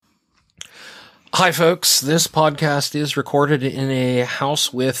Hi, folks. This podcast is recorded in a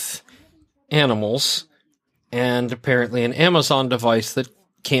house with animals and apparently an Amazon device that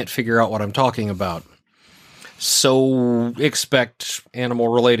can't figure out what I'm talking about. So expect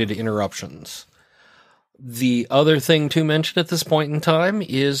animal-related interruptions. The other thing to mention at this point in time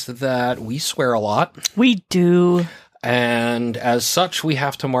is that we swear a lot. We do. And as such, we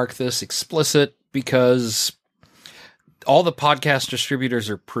have to mark this explicit because all the podcast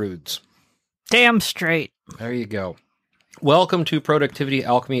distributors are prudes. Damn straight. There you go. Welcome to Productivity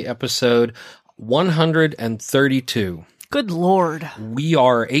Alchemy episode 132. Good Lord. We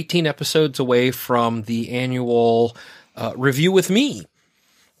are 18 episodes away from the annual review with me.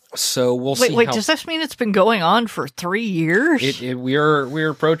 So we'll see. Wait, does this mean it's been going on for 3 years? We're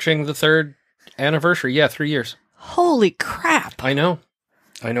approaching the third anniversary. Yeah, 3 years. Holy crap. I know.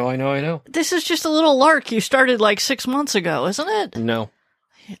 This is just a little lark you started like 6 months ago, isn't it? No.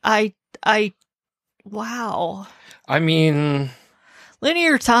 Wow. I mean,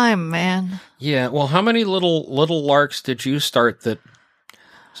 linear time, man. Yeah, well, how many little larks did you start that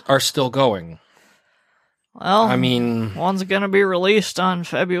are still going? Well, I mean, one's going to be released on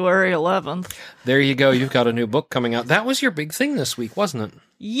February 11th. There you go. You've got a new book coming out. That was your big thing this week, wasn't it?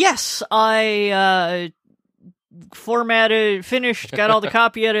 Yes, I finished, got all the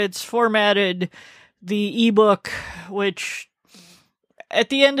copy edits, formatted the ebook, which at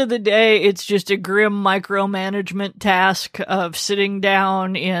the end of the day, it's just a grim micromanagement task of sitting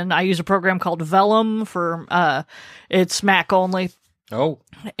down I use a program called Vellum for, it's Mac only. Oh.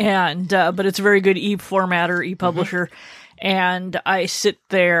 And, but it's a very good e-formatter, e-publisher. Mm-hmm. And I sit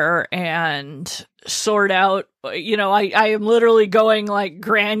there and sort out, I am literally going like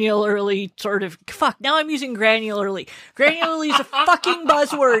granularly now I'm using granularly. Granularly is a fucking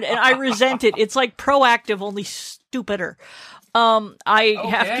buzzword and I resent it. It's like proactive, only stupider. I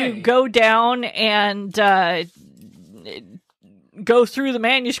have to go down and go through the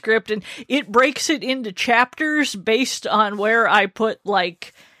manuscript, and it breaks it into chapters based on where I put,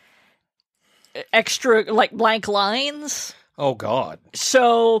 like, extra, like, blank lines. Oh, God.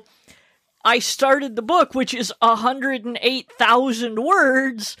 So I started the book, which is 108,000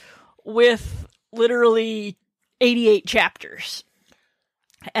 words, with literally 88 chapters.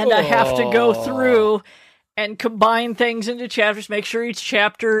 And I have to go through and combine things into chapters, make sure each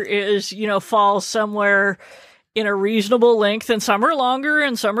chapter is, falls somewhere in a reasonable length, and some are longer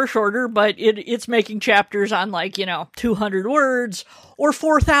and some are shorter, but it's making chapters on 200 words or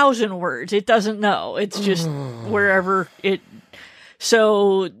 4,000 words. It doesn't know. It's just wherever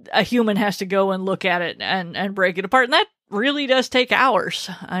so a human has to go and look at it and break it apart. And that really does take hours.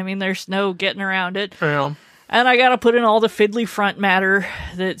 I mean, there's no getting around it. Yeah. And I got to put in all the fiddly front matter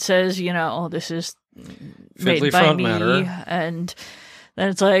that says, this is made by me, and then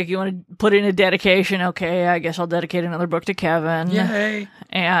it's like, you want to put in a dedication. Okay, I guess I'll dedicate another book to Kevin. Yay!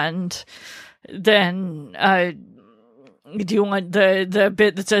 And then, do you want the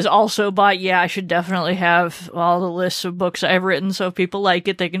bit that says also buy? Yeah, I should definitely have all the lists of books I've written, so if people like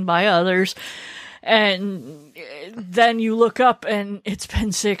it, they can buy others. And then you look up, and it's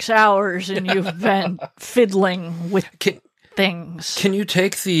been 6 hours, and you've been fiddling with things. Can you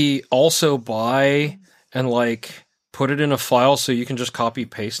take the also buy and put it in a file so you can just copy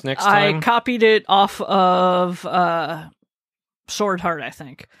paste next time? I copied it off of Sword Heart, I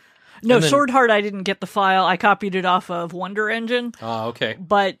think. No, Sword Heart, I didn't get the file. I copied it off of Wonder Engine. Ah, okay.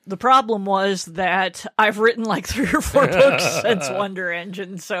 But the problem was that I've written 3 or 4 books since Wonder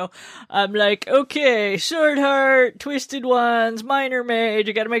Engine, so I'm like, okay, Sword Heart, Twisted Ones, Minor Mage,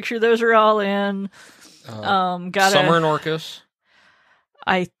 I gotta make sure those are all in. Summer and Orcus.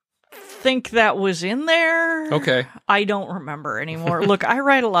 I think that was in there. Okay. I don't remember anymore. Look, I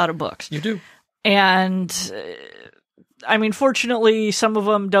write a lot of books. You do. And fortunately, some of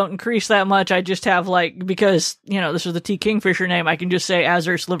them don't increase that much. I just have because, this is the T. Kingfisher name, I can just say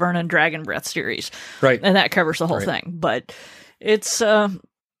Azur's Laverna Dragon Breath series. Right. And that covers the whole thing. But it's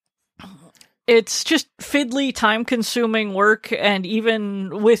just fiddly, time-consuming work, and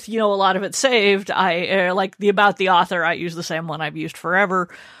even with, a lot of it saved, I, the About the Author, I use the same one I've used forever.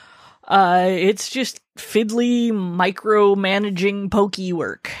 It's just fiddly, micro-managing, pokey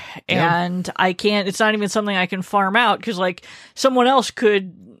work. Yeah. And it's not even something I can farm out, because, someone else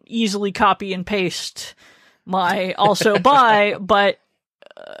could easily copy and paste my also buy, but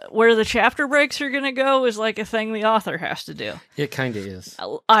where the chapter breaks are going to go is a thing the author has to do. It kind of is.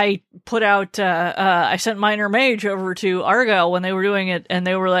 I put out, I sent Minor Mage over to Argyle when they were doing it, and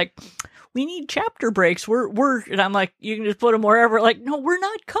they were like, we need chapter breaks. And I'm like, you can just put them wherever. Like, no, we're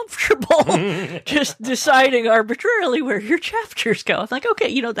not comfortable just deciding arbitrarily where your chapters go. I'm like,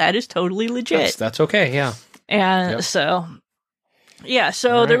 okay, that is totally legit. That's okay, yeah. And so, yeah,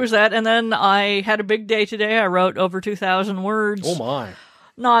 so there was that. And then I had a big day today. I wrote over 2,000 words. Oh, my.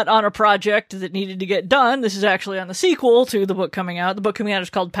 Not on a project that needed to get done. This is actually on the sequel to the book coming out. The book coming out is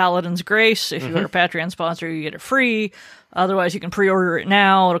called Paladin's Grace. If you are a Patreon sponsor, you get it free. Otherwise, you can pre-order it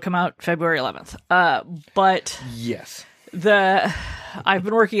now. It'll come out February 11th. But yes, I've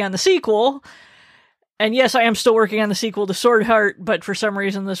been working on the sequel. And yes, I am still working on the sequel to Sword Heart, but for some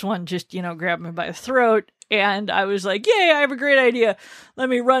reason this one just, grabbed me by the throat. And I was like, yay, I have a great idea. Let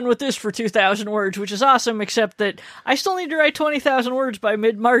me run with this for 2,000 words, which is awesome, except that I still need to write 20,000 words by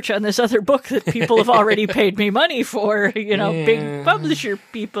mid-March on this other book that people have already paid me money for, big publisher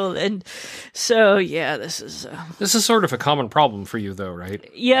people. And so, yeah, this is sort of a common problem for you, though, right?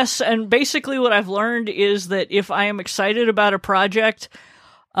 Yes, and basically what I've learned is that if I am excited about a project,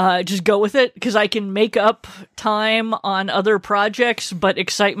 just go with it, because I can make up time on other projects, but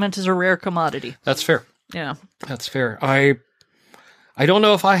excitement is a rare commodity. That's fair. Yeah. That's fair. I don't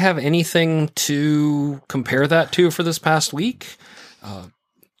know if I have anything to compare that to for this past week.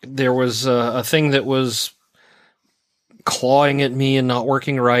 There was a thing that was clawing at me and not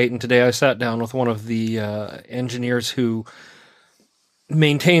working right, and today I sat down with one of the engineers who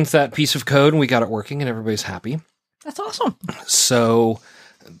maintains that piece of code, and we got it working, and everybody's happy. That's awesome. So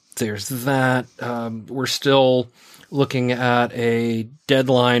there's that. We're still looking at a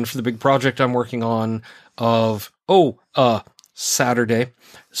deadline for the big project I'm working on of, Saturday.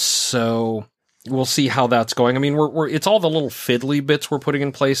 So we'll see how that's going. I mean, it's all the little fiddly bits we're putting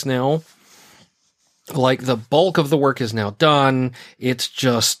in place now. Like, the bulk of the work is now done. It's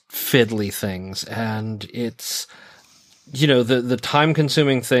just fiddly things. And it's, the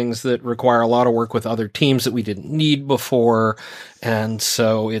time-consuming things that require a lot of work with other teams that we didn't need before. And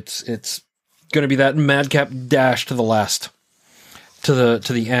so it's going to be that madcap dash to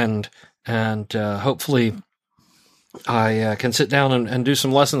the end, and hopefully I can sit down and do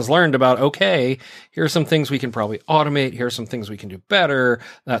some lessons learned about, okay, here are some things we can probably automate, here are some things we can do better,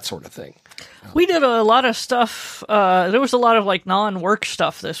 that sort of thing. We did a lot of stuff. There was a lot of non-work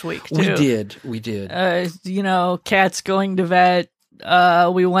stuff this week too. We did. Cat's going to vet.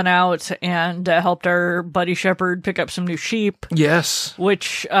 We went out and helped our buddy Shepherd pick up some new sheep. Yes.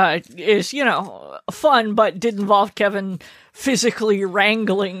 Which is, fun, but did involve Kevin physically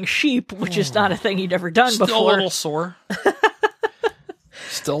wrangling sheep, which is not a thing he'd ever done before. Still a little sore.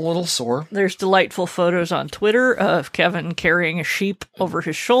 Still a little sore. There's delightful photos on Twitter of Kevin carrying a sheep over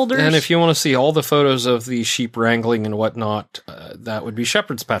his shoulders. And if you want to see all the photos of the sheep wrangling and whatnot, that would be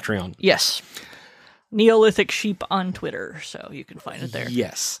Shepherd's Patreon. Yes. Neolithic Sheep on Twitter, so you can find it there.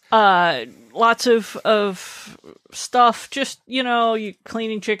 Yes. Lots of stuff, just, you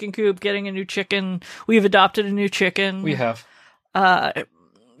cleaning chicken coop, getting a new chicken. We've adopted a new chicken. We have.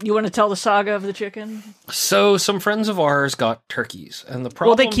 You want to tell the saga of the chicken? So, some friends of ours got turkeys, and the problem...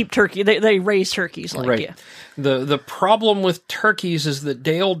 Well, they keep turkey. They raise turkeys, right. Yeah. The problem with turkeys is that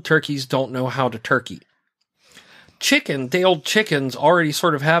day-old turkeys don't know how to turkey. Day-old chickens already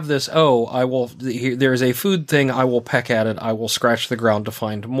sort of have this, there's a food thing, I will peck at it, I will scratch the ground to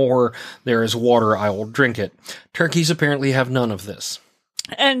find more, there is water, I will drink it. Turkeys apparently have none of this.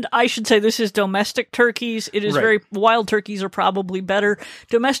 And I should say this is domestic turkeys. It is wild turkeys are probably better.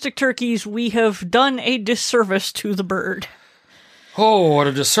 Domestic turkeys, we have done a disservice to the bird. Oh, what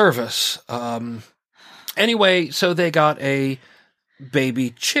a disservice. Anyway, so they got a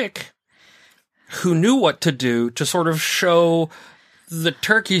baby chick who knew what to do to sort of show the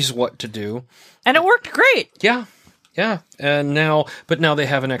turkeys what to do. And it worked great. Yeah. And now they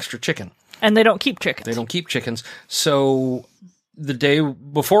have an extra chicken. And they don't keep chickens. They don't keep chickens. So the day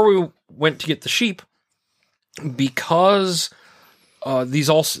before we went to get the sheep, because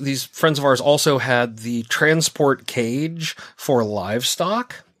these friends of ours also had the transport cage for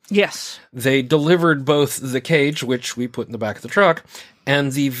livestock. Yes. They delivered both the cage, which we put in the back of the truck,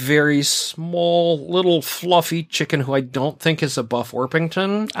 and the very small, little, fluffy chicken who I don't think is a Buff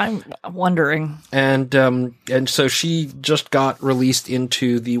Orpington. I'm wondering. And so she just got released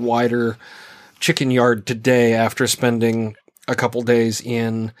into the wider chicken yard today after spending a couple days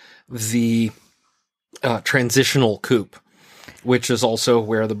in the transitional coop, which is also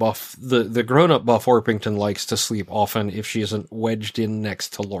where the grown-up Buff Orpington likes to sleep often if she isn't wedged in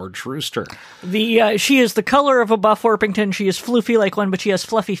next to Large Rooster. She is the color of a Buff Orpington. She is floofy like one, but she has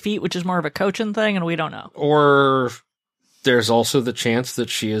fluffy feet, which is more of a Cochin thing, and we don't know. Or there's also the chance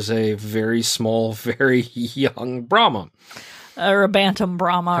that she is a very small, very young Brahma. Or a Bantam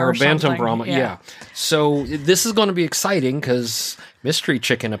Brahma or a Bantam something. Brahma, yeah. So this is going to be exciting because mystery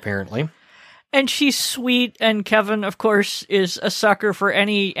chicken, apparently. And she's sweet, and Kevin, of course, is a sucker for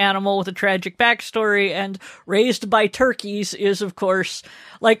any animal with a tragic backstory, and raised by turkeys is, of course,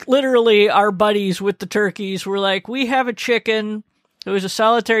 like, literally our buddies with the turkeys were like, we have a chicken who is a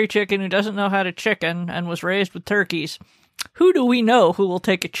solitary chicken who doesn't know how to chicken and was raised with turkeys. Who do we know who will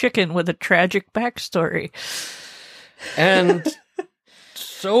take a chicken with a tragic backstory? And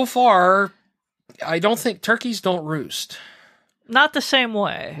so far, I don't think turkeys don't roost. Not the same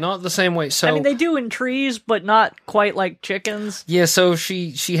way. Not the same way. So I mean, they do in trees, but not quite like chickens. Yeah, so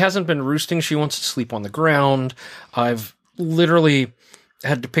she hasn't been roosting. She wants to sleep on the ground. I've literally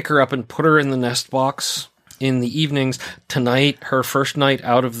had to pick her up and put her in the nest box in the evenings. Tonight, her first night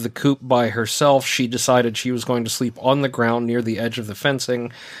out of the coop by herself, she decided she was going to sleep on the ground near the edge of the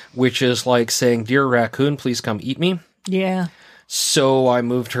fencing, which is like saying, "Dear raccoon, please come eat me." Yeah. So I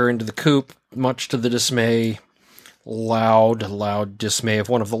moved her into the coop, much to the loud dismay of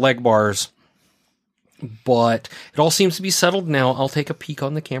one of the leg bars. But it all seems to be settled now. I'll take a peek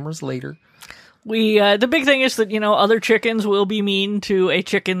on the cameras later. The big thing is that, other chickens will be mean to a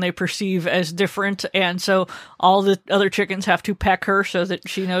chicken they perceive as different, and so all the other chickens have to peck her so that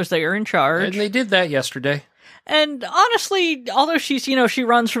she knows they are in charge. And they did that yesterday. And honestly, although she's, she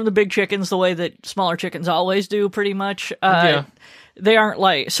runs from the big chickens the way that smaller chickens always do, pretty much. Yeah. They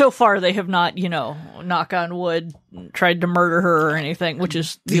aren't so far they have not, knock on wood, tried to murder her or anything, which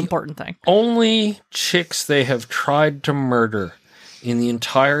is the important thing. Only chicks they have tried to murder in the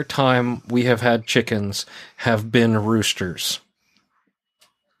entire time we have had chickens have been roosters.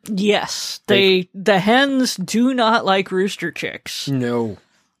 Yes. The hens do not like rooster chicks. No.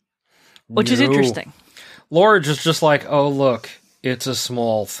 Which is interesting. Lorge is just like, oh, look, it's a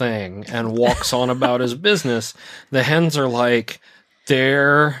small thing, and walks on about his business. The hens are like,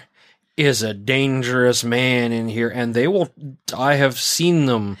 there is a dangerous man in here, and I have seen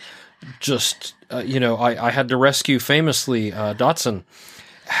them just, I had to rescue famously, Dotson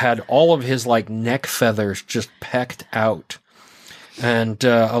had all of his neck feathers just pecked out. And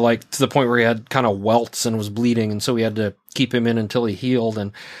to the point where he had kind of welts and was bleeding, and so we had to keep him in until he healed.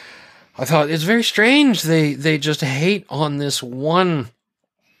 And I thought, it's very strange. They just hate on this one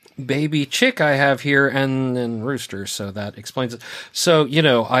baby chick I have here and rooster, so that explains it. So,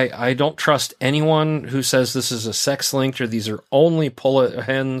 I don't trust anyone who says this is a sex link or these are only pullet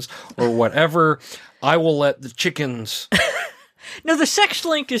hens or whatever. I will let the chickens... No, the sex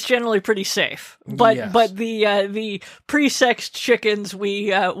link is generally pretty safe, but Yes. but the pre-sexed chickens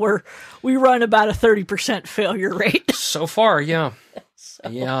we run about a 30% failure rate. So far, yeah.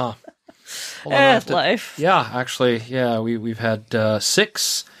 Yeah. Hold on, That's life. Yeah, actually, yeah, we've had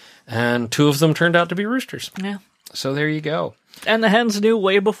 6, and 2 of them turned out to be roosters. Yeah. So there you go. And the hens knew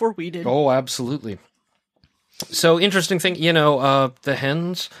way before we did. Oh, absolutely. So interesting thing, the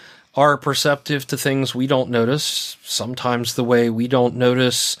hens are perceptive to things we don't notice, sometimes the way we don't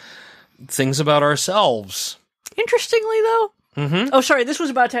notice things about ourselves. Interestingly, though. Mm-hmm. Oh, sorry, this was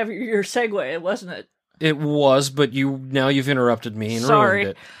about to have your segue, wasn't it? It was, but you've interrupted me and ruined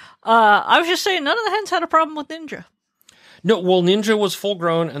it. I was just saying, none of the hens had a problem with Ninja. No, well, Ninja was full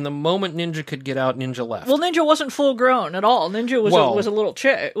grown, and the moment Ninja could get out, Ninja left. Well, Ninja wasn't full grown at all. Ninja was a little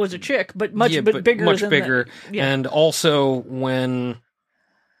chick, was a chick, but much bigger. Much than bigger. And also when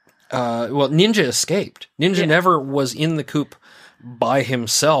Ninja escaped. Ninja never was in the coop by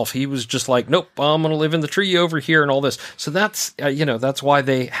himself. He was just like, nope, I'm going to live in the tree over here and all this. So that's, that's why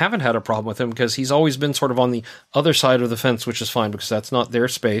they haven't had a problem with him, because he's always been sort of on the other side of the fence, which is fine because that's not their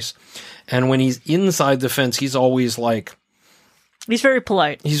space. And when he's inside the fence, he's always like... He's very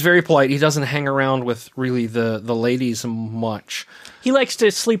polite. He's very polite. He doesn't hang around with really the ladies much. He likes to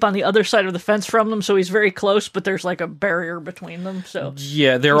sleep on the other side of the fence from them, so he's very close, but there's a barrier between them. So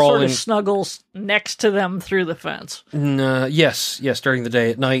yeah, they're he all sort in... of snuggles next to them through the fence. Yes, during the day.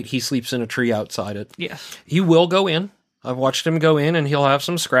 At night, he sleeps in a tree outside it. Yes. He will go in. I've watched him go in, and he'll have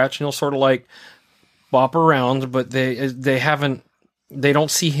some scratch, and he'll sort of bop around, but they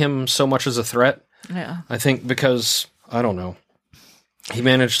don't see him so much as a threat. Yeah. I think because, I don't know, he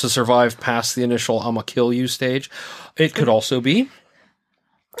managed to survive past the initial "I'ma kill you" stage. It could also be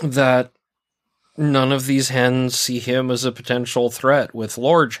that none of these hens see him as a potential threat with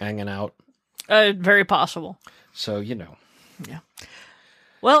Lorge hanging out. Very possible. So, Yeah.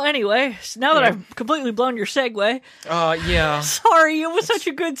 Well, anyway, now that I've completely blown your segue... yeah. Sorry, it was such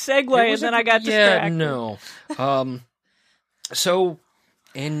a good segue, and then I got distracted. Yeah, no. So...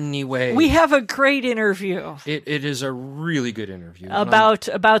 Anyway, we have a great interview. It is a really good interview.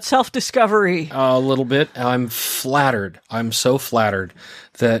 About self-discovery. A little bit. I'm flattered. I'm so flattered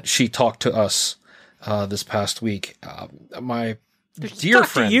that she talked to us this past week. My dear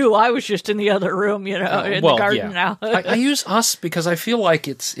friend. To you, I was just in the other room, in the garden now. I use us because I feel like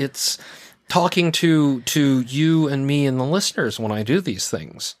it's talking to you and me and the listeners when I do these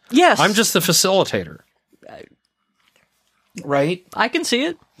things. Yes. I'm just the facilitator. Right? I can see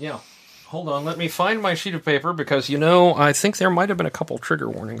it. Yeah. Hold on. Let me find my sheet of paper because, I think there might have been a couple trigger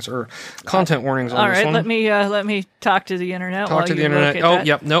warnings or content warnings on this one. All right. Let me talk to the internet. Talk to the internet. Oh, that.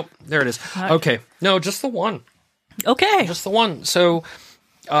 Yep. Nope. There it is. Okay. No, just the one. Okay. Just the one. So,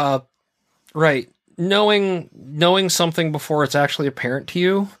 right. Knowing something before it's actually apparent to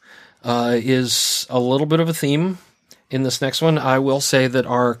you is a little bit of a theme in this next one. I will say that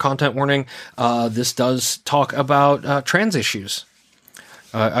our content warning, this does talk about trans issues.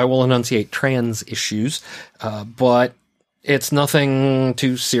 I will enunciate trans issues, but it's nothing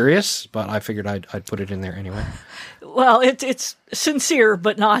too serious, but I figured I'd put it in there anyway. Well, it's sincere,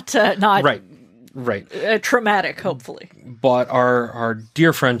 but not right. Traumatic, hopefully. But our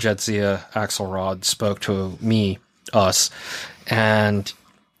dear friend Jadzia Axelrod spoke to us, and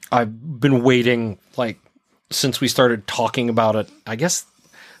I've been waiting, since we started talking about it, I guess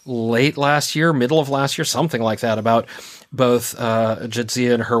late last year, middle of last year, something like that, about both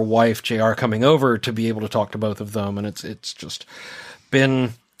Jadzia and her wife, JR, coming over to be able to talk to both of them. And it's just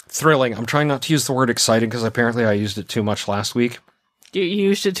been thrilling. I'm trying not to use the word exciting because apparently I used it too much last week. You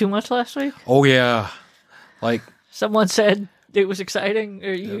used it too much last week? Oh, yeah. Someone said it was exciting?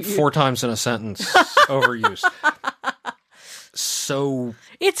 Or 4 times in a sentence. Overused. So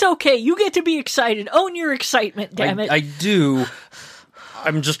it's okay. You get to be excited. Own your excitement, damn it. I do.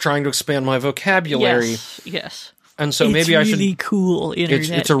 I'm just trying to expand my vocabulary. Yes. And so maybe I should. It's really cool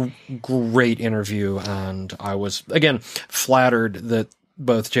internet. It's a great interview, and I was again flattered that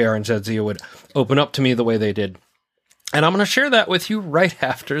both JR and Jadzia would open up to me the way they did. And I'm going to share that with you right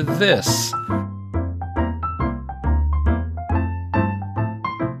after this.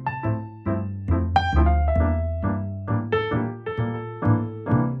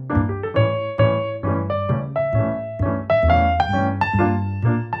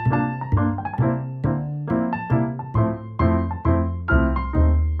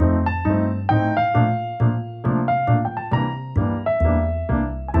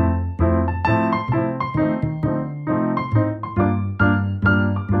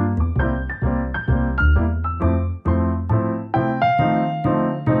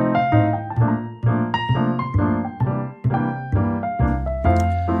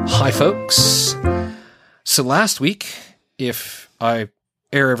 Hi, folks. So last week, if I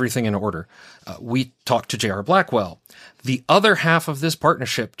air everything in order, we talked to J.R. Blackwell. The other half of this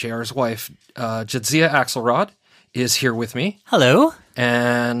partnership, J.R.'s wife, Jadzia Axelrod, is here with me. Hello.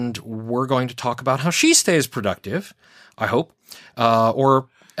 And we're going to talk about how she stays productive, I hope,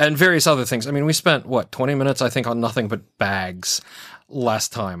 and various other things. I mean, we spent, 20 minutes, I think, on nothing but bags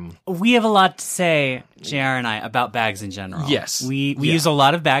last time. We have a lot to say, JR and I, about bags in general. Yes. We use a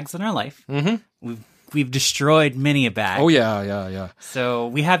lot of bags in our life. Mm-hmm. We've destroyed many a bag. Oh, yeah. So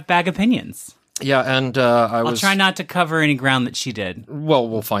we have bag opinions. Yeah, and I'll try not to cover any ground that she did. Well,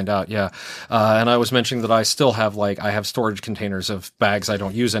 we'll find out, yeah. And I was mentioning that I still have, I have storage containers of bags I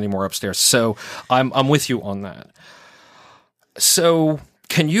don't use anymore upstairs. So I'm with you on that. So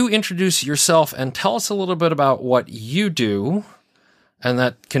can you introduce yourself and tell us a little bit about what you do? And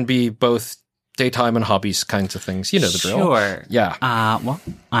that can be both daytime and hobbies kinds of things. You know the drill. Sure. Yeah.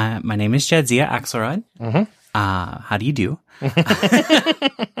 My name is Jadzia Axelrod. Mm-hmm. How do you do?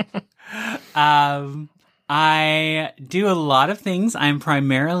 I do a lot of things. I'm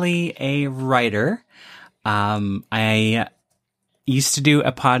primarily a writer. I used to do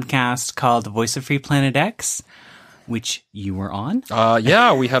a podcast called The Voice of Free Planet X, which you were on.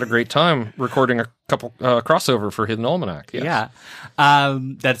 Yeah, we had a great time recording a couple crossover for Hidden Almanac. Yes. Yeah.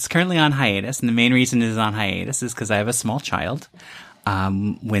 That's currently on hiatus, and the main reason it is on hiatus is because I have a small child,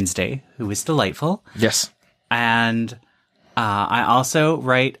 Wednesday, who is delightful. Yes. And I also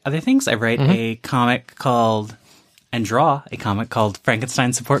write other things. I write a comic called, and draw a comic called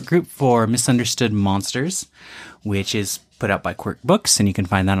Frankenstein Support Group for Misunderstood Monsters, which is put out by Quirk Books, and you can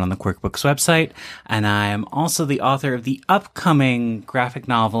find that on the Quirk Books website. And I am also the author of the upcoming graphic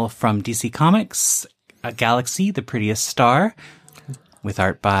novel from DC Comics, A Galaxy, the Prettiest Star, with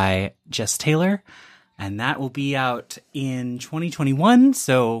art by Jess Taylor. And that will be out in 2021,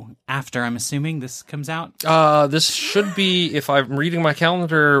 so after, I'm assuming, this comes out? This should be, if I'm reading my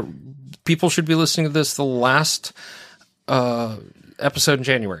calendar, people should be listening to this the last episode in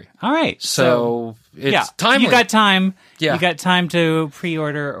January. All right. So it's timely. You got time. Yeah. You got time to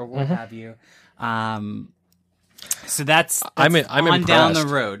pre-order or what have you. So that's I'm on impressed. down the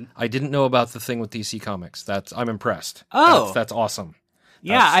road. I didn't know about the thing with DC Comics. I'm impressed. Oh. That's awesome.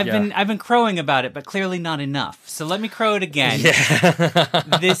 Yeah, I've been crowing about it, but clearly not enough. So let me crow it again. Yeah.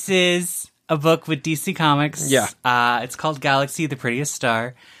 This is a book with DC Comics. Yeah. It's called Galaxy, the Prettiest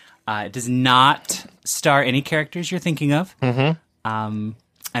Star. It does not star any characters you're thinking of. Mm-hmm.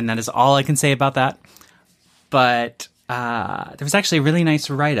 And that is all I can say about that. But there was actually a really nice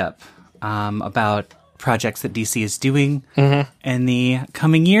write-up about projects that DC is doing in the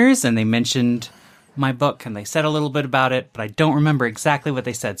coming years, and they mentioned my book, and they said a little bit about it, but I don't remember exactly what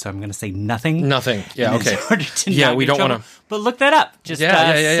they said, so I'm going to say nothing. Nothing. Yeah, okay. In order to yeah, not we get don't want to... But look that up. Just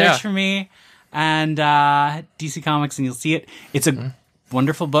Yeah. search for me and DC Comics, and you'll see it. It's a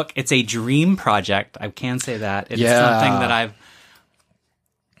wonderful book. It's a dream project. I can say that. It's something that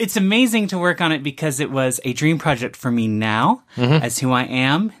It's amazing to work on it because it was a dream project for me now, as who I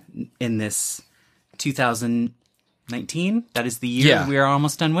am in this 2019. That is the year we are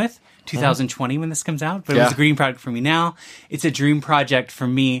almost done with. 2020 when this comes out, but it was a dream project for me now. It's a dream project for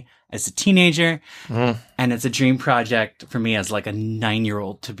me as a teenager, and it's a dream project for me as like a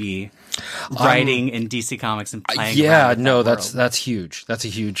 9-year-old to be writing in DC Comics and playing. Yeah, no, that's huge. That's a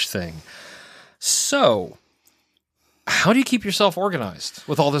huge thing. So, how do you keep yourself organized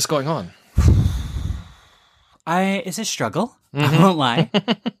with all this going on? It's a struggle. I won't lie.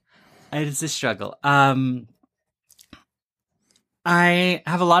 It is a struggle. I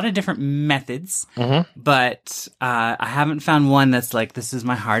have a lot of different methods, but I haven't found one that's like, this is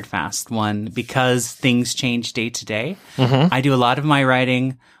my hard, fast one, because things change day to day. I do a lot of my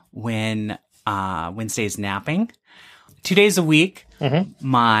writing when Wednesday's napping. 2 days a week,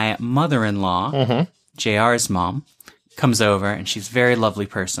 my mother-in-law, JR's mom, comes over, and she's a very lovely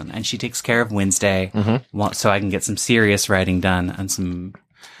person, and she takes care of Wednesday so I can get some serious writing done and some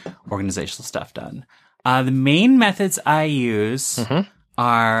organizational stuff done. The main methods I use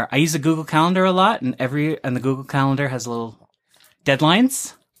are, I use a Google Calendar a lot, and the Google Calendar has little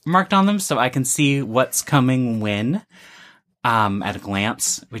deadlines marked on them, so I can see what's coming when, at a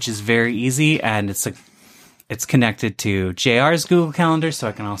glance, which is very easy, and it's connected to JR's Google Calendar, so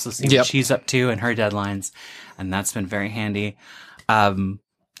I can also see what she's up to and her deadlines, and that's been very handy. I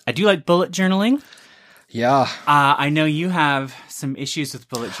do like bullet journaling. Yeah. I know you have some issues with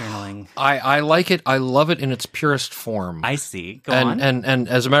bullet journaling. I like it. I love it in its purest form. I see. Go on. And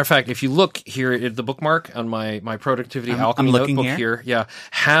as a matter of fact, if you look here at the bookmark on my productivity alchemy notebook here,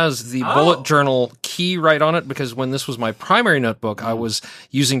 has the bullet journal key right on it, because when this was my primary notebook, I was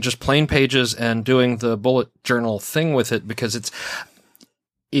using just plain pages and doing the bullet journal thing with it, because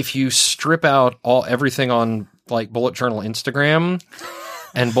if you strip out everything on like bullet journal Instagram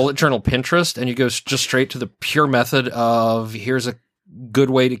and bullet journal Pinterest, and you go just straight to the pure method of, here's a good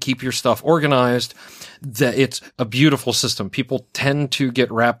way to keep your stuff organized, that it's a beautiful system. People tend to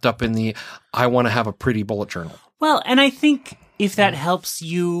get wrapped up in I want to have a pretty bullet journal. Well, and I think if that helps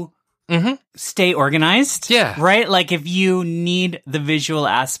you stay organized, right? Like if you need the visual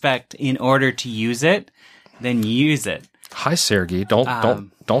aspect in order to use it, then use it. Hi, Sergey. Don't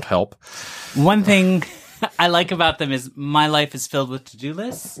help. One thing I like about them is my life is filled with to-do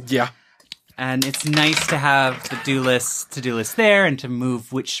lists. Yeah. And it's nice to have the to-do list there, and to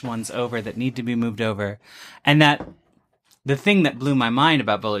move which ones over that need to be moved over. And the thing that blew my mind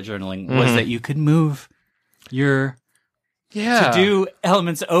about bullet journaling was that you could move your to-do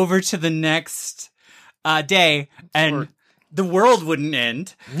elements over to the next day, and the world wouldn't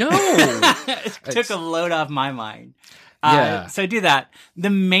end. No. It took a load off my mind. So I do that.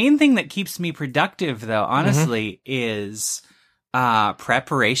 The main thing that keeps me productive, though, honestly, is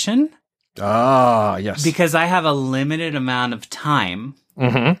preparation. Ah, yes. Because I have a limited amount of time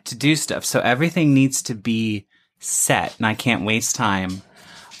to do stuff. So everything needs to be set, and I can't waste time.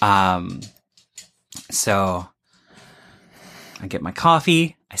 So I get my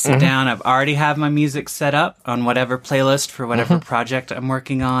coffee. I sit down. I've already have my music set up on whatever playlist for whatever project I'm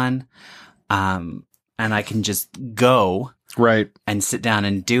working on. And I can just go and sit down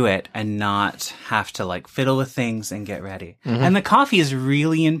and do it, and not have to like fiddle with things and get ready. And the coffee is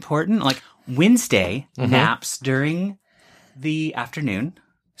really important. Like Wednesday naps during the afternoon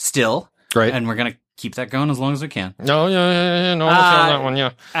still. Right. And we're going to keep that going as long as we can. No, yeah. No, that one,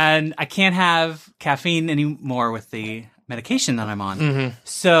 yeah. And I can't have caffeine anymore with the medication that I'm on.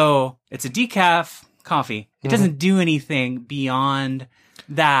 So it's a decaf coffee. It doesn't do anything beyond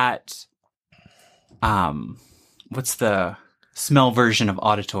that. What's the smell version of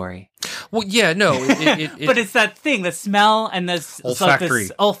auditory. Well, yeah, no, But it's that thing, the smell and this olfactory.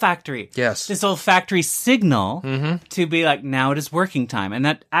 This olfactory. Yes. This olfactory signal to be like, now it is working time. And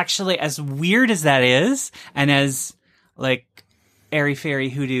that actually, as weird as that is, and as like airy fairy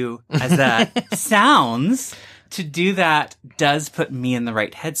hoodoo as that sounds, to do that does put me in the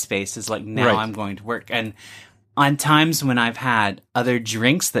right headspace. Is like, now I'm going to work. And on times when I've had other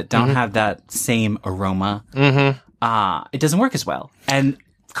drinks that don't have that same aroma, it doesn't work as well. And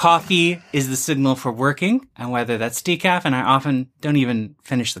coffee is the signal for working, and whether that's decaf, and I often don't even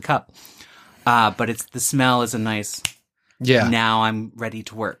finish the cup. But it's the smell is a nice, now I'm ready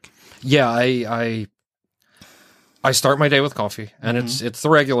to work. Yeah, I start my day with coffee, and it's the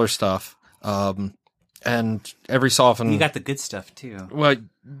regular stuff. And every so often... You got the good stuff, too. Well,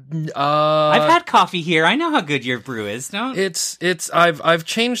 I've had coffee here. I know how good your brew is, don't? I've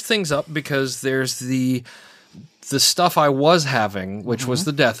changed things up because there's the stuff I was having, which was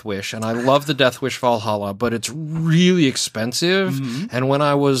the Death Wish, and I love the Death Wish Valhalla, but it's really expensive, and when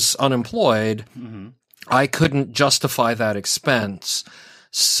I was unemployed, I couldn't justify that expense,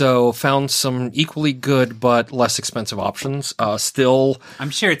 so found some equally good but less expensive options. I'm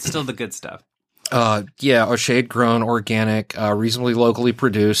sure it's still the good stuff. A shade grown, organic, reasonably locally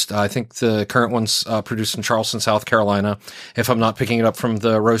produced. I think the current one's produced in Charleston, South Carolina, if I'm not picking it up from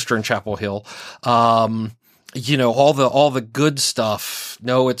the roaster in Chapel Hill. All the good stuff.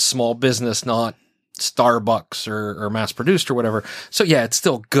 No, it's small business, not Starbucks or mass produced or whatever. So yeah, it's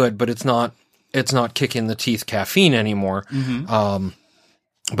still good, but it's not kicking the teeth caffeine anymore.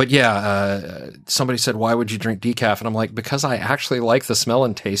 But yeah, somebody said, why would you drink decaf? And I'm like, because I actually like the smell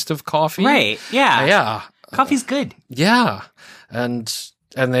and taste of coffee. Right. Yeah. Yeah. Coffee's good. Yeah. And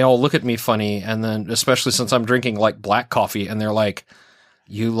they all look at me funny. And then, especially since I'm drinking like black coffee, and they're like,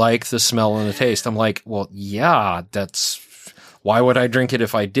 you like the smell and the taste. I'm like, well, yeah, why would I drink it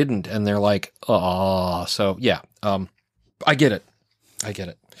if I didn't? And they're like, so yeah, I get it.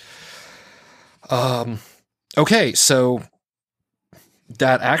 Okay. So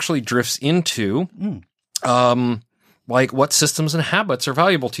that actually drifts into, like what systems and habits are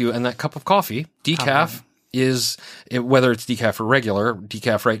valuable to you. And that cup of coffee, decaf whether it's decaf or regular,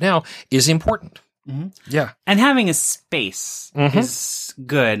 decaf right now is important. Yeah. And having a space is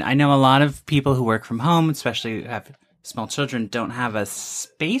good. I know a lot of people who work from home, especially who have small children, don't have a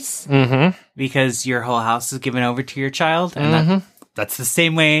space because your whole house is given over to your child. And that's the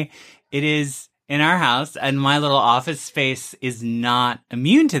same way it is in our house. And my little office space is not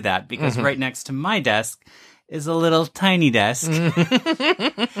immune to that because right next to my desk is a little tiny desk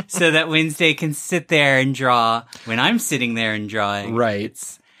so that Wednesday can sit there and draw when I'm sitting there and drawing. Right.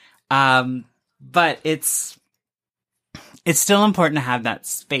 But it's still important to have that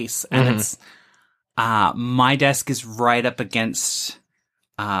space. And it's, my desk is right up against,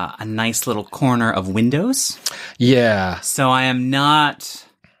 a nice little corner of windows. Yeah. So I am not,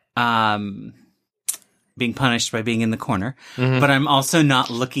 being punished by being in the corner, but I'm also not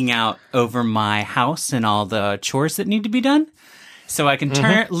looking out over my house and all the chores that need to be done. So I can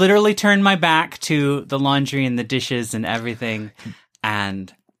literally turn my back to the laundry and the dishes and everything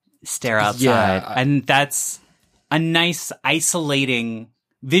and stare outside. Yeah. And that's a nice isolating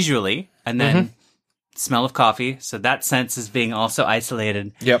visually. And then smell of coffee. So that sense is being also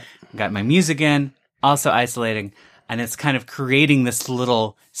isolated. Yep. Got my music in, also isolating. And it's kind of creating this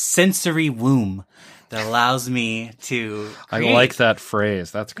little sensory womb that allows me to create. I like that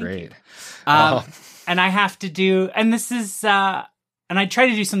phrase. That's great. And I have to do, and this is, and I try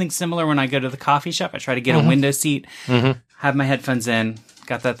to do something similar when I go to the coffee shop. I try to get a window seat, have my headphones in,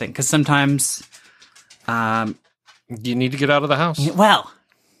 got that thing. Because sometimes, you need to get out of the house. Well,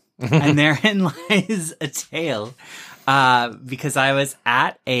 and therein lies a tale. Because I was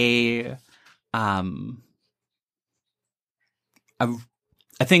at a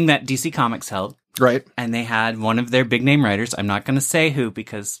thing that DC Comics held. Right. And they had one of their big name writers. I'm not going to say who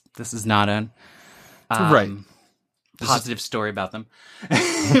because this is not a positive story about them.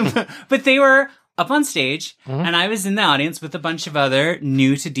 But they were up on stage, and I was in the audience with a bunch of other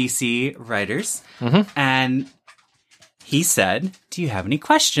new to DC writers. And he said, do you have any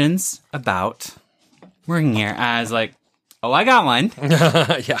questions about working here? I was like, oh, I got one.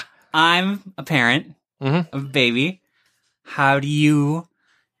 Yeah. I'm a parent of a baby. How do you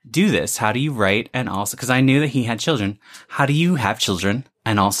do this? How do you write? And also, because I knew that he had children, how do you have children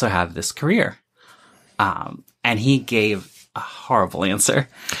and also have this career? And he gave a horrible answer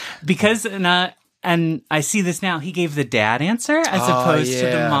because, and I see this now, he gave the dad answer as opposed to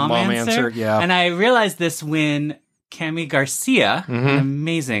the mom answer. Yeah. And I realized this when Cami Garcia, an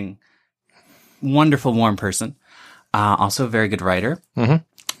amazing, wonderful, warm person, Also a very good writer.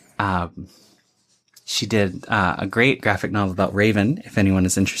 She did a great graphic novel about Raven, if anyone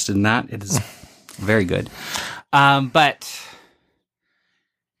is interested in that. It is very good. But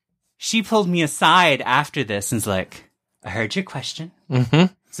she pulled me aside after this and was like, I heard your question.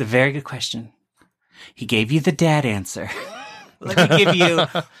 It's a very good question. He gave you the dad answer. Let me give you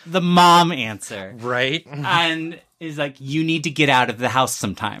the mom answer. Right. And is like, you need to get out of the house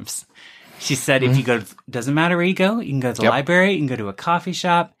sometimes. She said, if you go, doesn't matter where you go. You can go to the library. You can go to a coffee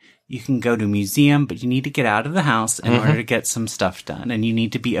shop. You can go to a museum, but you need to get out of the house in order to get some stuff done. And you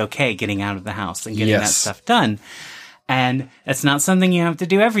need to be okay getting out of the house and getting that stuff done. And it's not something you have to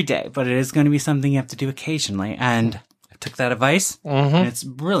do every day, but it is going to be something you have to do occasionally. And I took that advice, and it's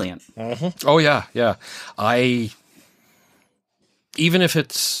brilliant. Oh, yeah, yeah. Even if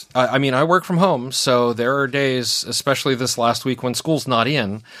it's, I mean, I work from home, so there are days, especially this last week when school's not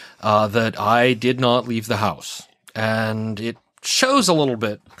in, that I did not leave the house. And it shows a little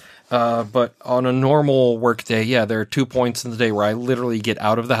bit. But on a normal work day, yeah, there are 2 points in the day where I literally get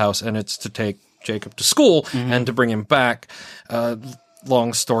out of the house, and it's to take Jacob to school and to bring him back.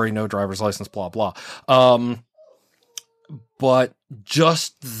 Long story, no driver's license, blah, blah. But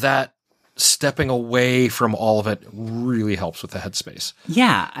just that stepping away from all of it really helps with the headspace.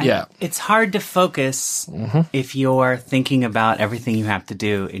 Yeah. It's hard to focus if you're thinking about everything you have to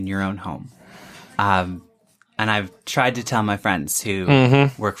do in your own home. And I've tried to tell my friends who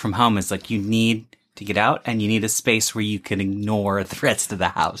work from home is like, you need to get out and you need a space where you can ignore the rest of the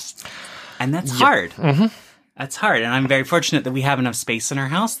house. And that's hard. That's hard. And I'm very fortunate that we have enough space in our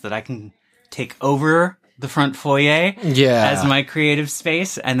house that I can take over the front foyer as my creative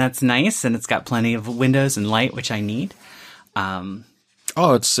space. And that's nice. And it's got plenty of windows and light, which I need.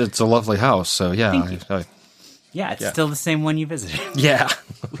 It's a lovely house. So yeah. It's still the same one you visited. Yeah.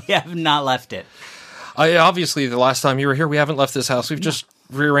 We have not left it. Obviously, the last time you were here, we haven't left this house. We've just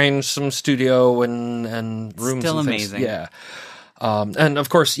rearranged some studio and rooms. Still and amazing. Things. Yeah. And of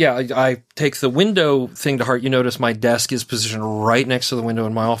course, I take the window thing to heart. You notice my desk is positioned right next to the window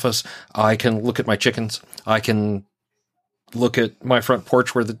in my office. I can look at my chickens. I can look at my front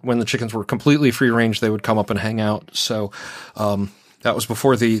porch where when the chickens were completely free range, they would come up and hang out. So, that was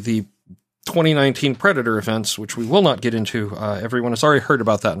before the 2019 Predator events, which we will not get into. Everyone has already heard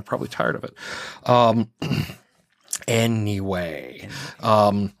about that and probably tired of it. Anyway,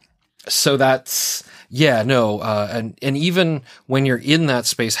 so that's, and even when you're in that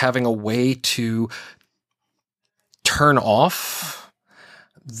space, having a way to turn off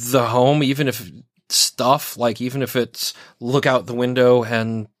the home, even if it's look out the window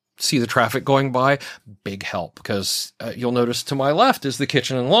and see the traffic going by, big help, because you'll notice to my left is the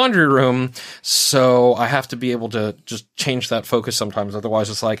kitchen and laundry room. So I have to be able to just change that focus sometimes.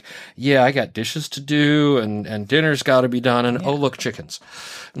 Otherwise it's like, I got dishes to do and dinner's got to be done. And oh, look, chickens.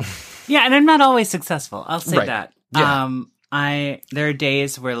 Yeah. And I'm not always successful. I'll say right. that. Yeah. There are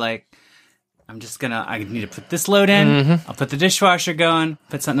days where like, I need to put this load in. I'll put the dishwasher going,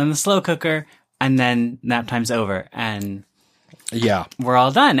 put something in the slow cooker, and then nap time's over. And we're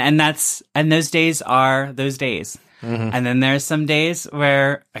all done. And those days are those days. And then there's some days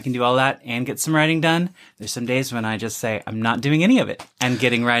where I can do all that and get some writing done. There's some days when I just say, I'm not doing any of it and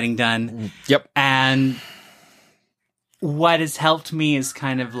getting writing done. Yep. And what has helped me is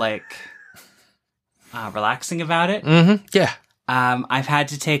kind of like, relaxing about it. Yeah. I've had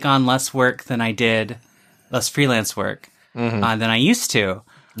to take on less freelance work, than I used to.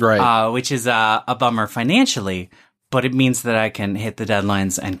 Right. Which is a bummer financially. But it means that I can hit the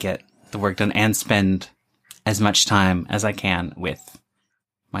deadlines and get the work done and spend as much time as I can with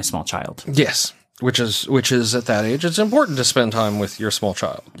my small child. Yes, which is at that age, it's important to spend time with your small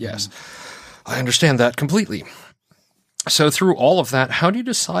child. Yes, I understand that completely. So through all of that, how do you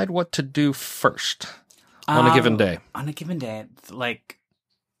decide what to do first on a given day? On a given day,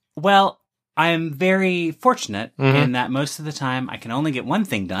 I'm very fortunate in that most of the time I can only get one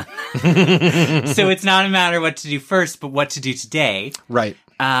thing done. So it's not a matter of what to do first, but what to do today. Right.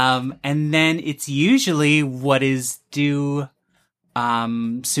 And then it's usually what is due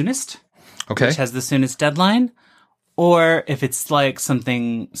soonest. Okay. Which has the soonest deadline. Or if it's like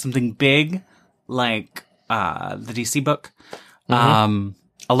something big, like the DC book,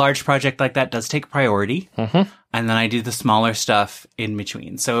 a large project like that does take priority. And then I do the smaller stuff in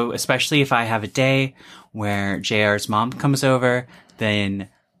between. So especially if I have a day where JR's mom comes over, then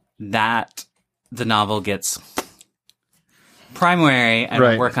the novel gets primary and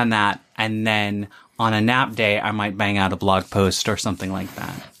I work on that. And then on a nap day, I might bang out a blog post or something like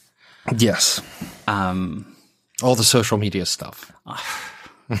that. Yes. All the social media stuff.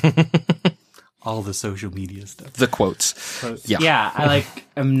 All all the social media stuff. The quotes. Yeah. Yeah,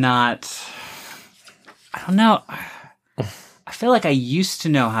 I'm not, I don't know. I feel like I used to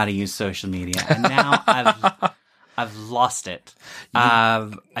know how to use social media, and now I've lost it.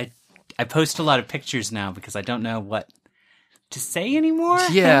 I post a lot of pictures now because I don't know what to say anymore.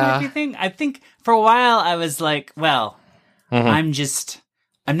 Yeah. And everything. I think for a while I was like, well, I'm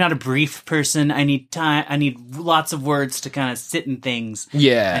not a brief person. I need time. I need lots of words to kind of sit in things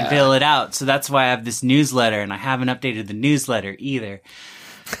and fill it out. So that's why I have this newsletter, and I haven't updated the newsletter either.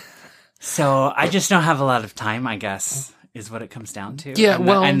 So I just don't have a lot of time, I guess, is what it comes down to. Yeah,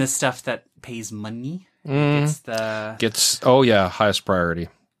 and the stuff that pays money gets highest priority.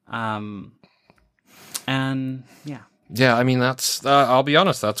 And yeah. Yeah, I mean, that's, I'll be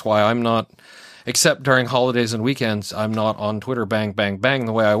honest, that's why I'm not, except during holidays and weekends, I'm not on Twitter bang, bang, bang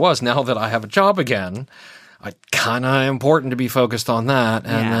the way I was. Now that I have a job again, I kind of important to be focused on that,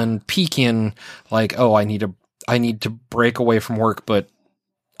 and then peek in, like, oh, I need to break away from work, but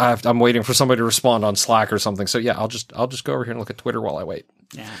I'm waiting for somebody to respond on Slack or something. So yeah, I'll just go over here and look at Twitter while I wait.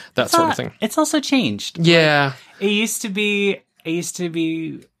 Yeah. That sort of thing. It's also changed. Yeah. It used to be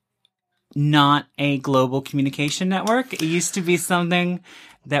not a global communication network. It used to be something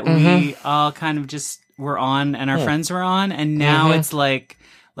that we all kind of just were on and our friends were on. And now it's like,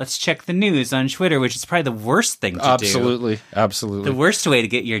 let's check the news on Twitter, which is probably the worst thing to do. Absolutely. The worst way to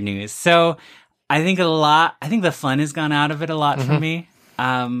get your news. So I think the fun has gone out of it a lot for me.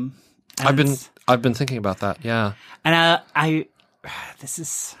 I've been thinking about that. Yeah. And this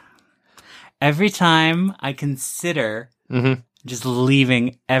is every time I consider just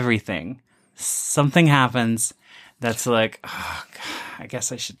leaving everything, something happens that's like, oh, God, I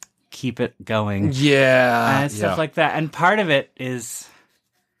guess I should keep it going. Yeah. And stuff like that. And part of it is,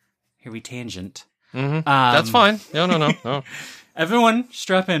 here we tangent. That's fine. No. Everyone,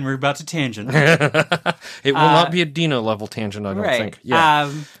 strap in. We're about to tangent. It will not be a Dino level tangent, I don't think.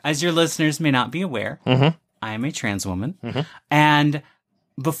 Yeah. As your listeners may not be aware, I am a trans woman. And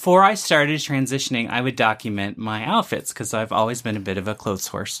before I started transitioning, I would document my outfits because I've always been a bit of a clothes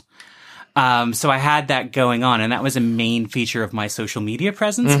horse. So I had that going on, and that was a main feature of my social media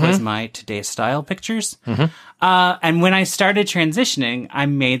presence was my Today Style pictures. And when I started transitioning, I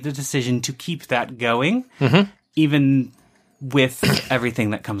made the decision to keep that going, even with everything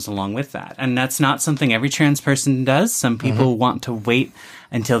that comes along with that. And that's not something every trans person does. Some people want to wait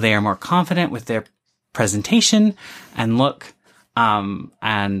until they are more confident with their presentation and look.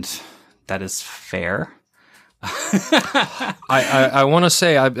 And that is fair. I want to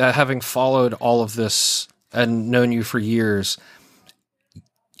say, having followed all of this and known you for years,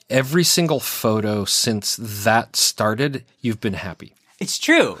 every single photo since that started, you've been happy. It's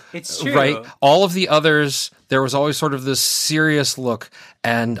true. It's true. Right? All of the others, there was always sort of this serious look,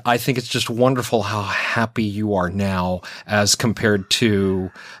 and I think it's just wonderful how happy you are now as compared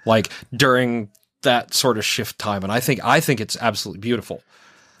to, like, during that sort of shift time. And I think it's absolutely beautiful.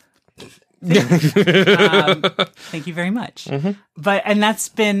 Thank you very much. And that's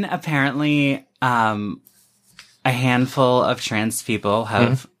been apparently a handful of trans people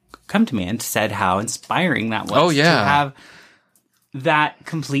have come to me and said how inspiring that was. Oh, yeah. To have that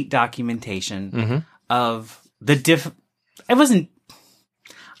complete documentation of the it wasn't,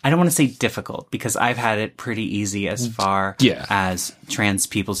 I don't want to say difficult because I've had it pretty easy as far as trans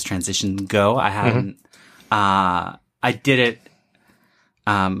people's transitions go. I haven't, I did it,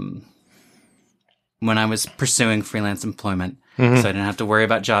 when I was pursuing freelance employment, so I didn't have to worry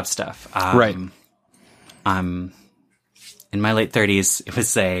about job stuff. Right. I'm in my late 30s. It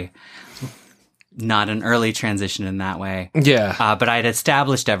was not an early transition in that way. Yeah. But I had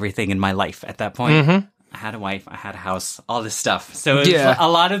established everything in my life at that point. I had a wife, I had a house, all this stuff. So it was a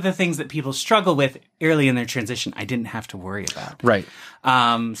lot of the things that people struggle with early in their transition, I didn't have to worry about. Right.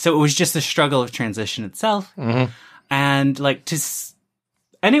 So it was just the struggle of transition itself. And like it's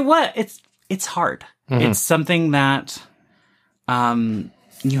hard. It's something that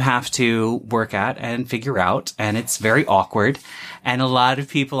you have to work at and figure out, and it's very awkward. And a lot of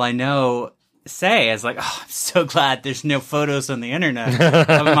people I know say as like, oh, I'm so glad there's no photos on the internet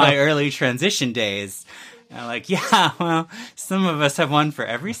of my early transition days. And I'm like, yeah, well, some of us have one for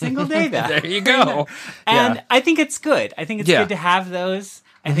every single day. There you go. And I think it's good. I think it's good to have those.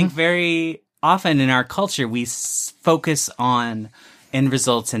 I think very often in our culture, we focus on end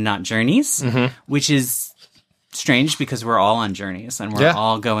results and not journeys, which is strange because we're all on journeys and we're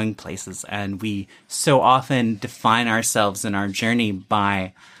all going places. And we so often define ourselves in our journey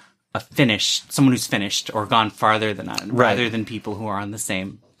by someone who's finished or gone farther than us, rather than people who are on the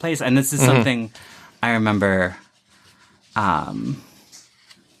same place. And this is something I remember,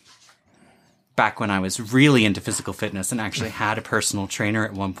 back when I was really into physical fitness and actually had a personal trainer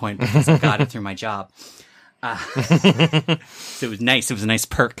at one point because I got it through my job. So it was nice. It was a nice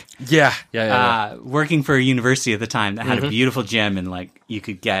perk. Yeah. Working for a university at the time that had a beautiful gym and like you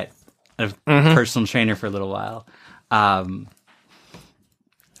could get a personal trainer for a little while.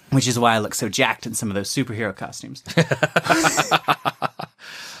 Which is why I look so jacked in some of those superhero costumes.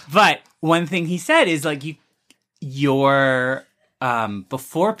 But one thing he said is like your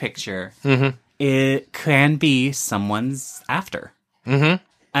before picture, it can be someone's after. And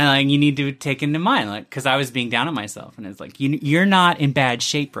like you need to take into mind, like, because I was being down on myself, and it's like you're not in bad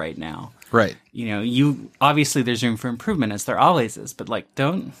shape right now, right? You know, you obviously there's room for improvement, as there always is, but like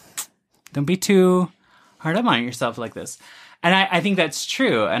don't be too hard up on yourself like this. And I think that's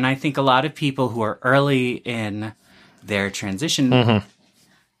true, and I think a lot of people who are early in their transition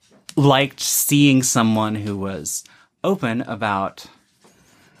liked seeing someone who was open about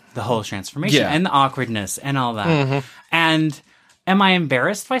the whole transformation and the awkwardness and all that. And am I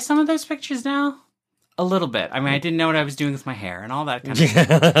embarrassed by some of those pictures now? A little bit. I mean, I didn't know what I was doing with my hair and all that kind of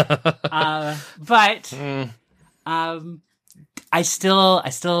stuff. But I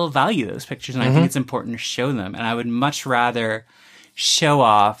still value those pictures, and I think it's important to show them. And I would much rather show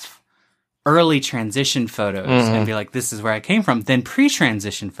off early transition photos and be like, this is where I came from, than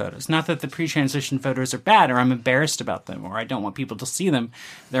pre-transition photos. Not that the pre-transition photos are bad or I'm embarrassed about them or I don't want people to see them.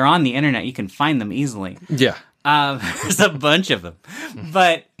 They're on the internet. You can find them easily. Yeah. There's a bunch of them.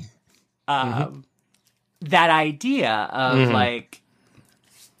 But that idea of like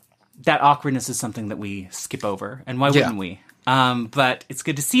that awkwardness is something that we skip over. And why wouldn't we? But it's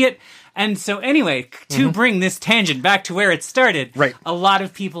good to see it. And so anyway, to bring this tangent back to where it started, right. A lot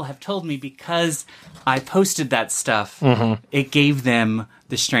of people have told me because I posted that stuff, it gave them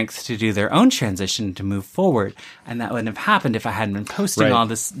the strength to do their own transition to move forward. And that wouldn't have happened if I hadn't been posting all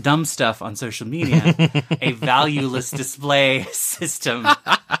this dumb stuff on social media, a valueless display system.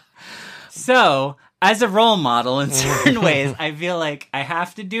 So as a role model in certain ways, I feel like I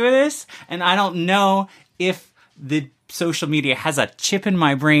have to do this. And I don't know if the social media has a chip in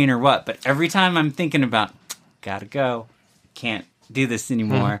my brain or what, but every time I'm thinking about, gotta go, can't do this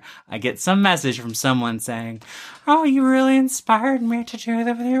anymore, I get some message from someone saying, oh, you really inspired me to do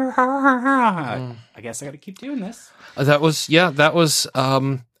that with your I guess I gotta keep doing this. That was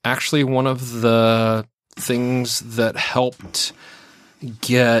actually one of the things that helped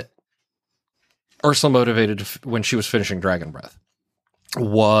get Ursula motivated when she was finishing Dragon Breath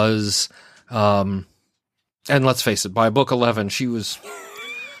was and let's face it, by book 11, she was,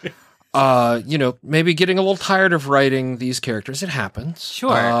 maybe getting a little tired of writing these characters. It happens.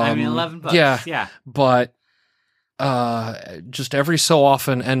 Sure. I mean, 11 books. Yeah. But just every so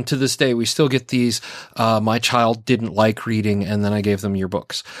often, and to this day, we still get these, my child didn't like reading, and then I gave them your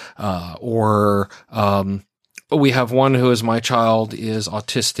books. We have one who is my child is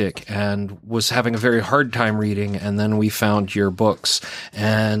autistic and was having a very hard time reading, and then we found your books,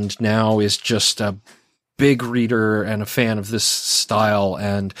 and now is just a big reader and a fan of this style,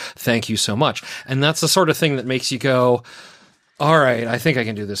 and thank you so much. And that's the sort of thing that makes you go, all right, I think I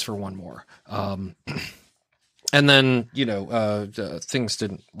can do this for one more. And then, things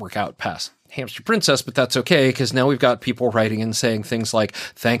didn't work out past Hamster Princess, but that's okay, because now we've got people writing and saying things like,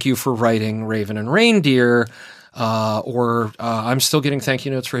 thank you for writing Raven and Reindeer, or I'm still getting thank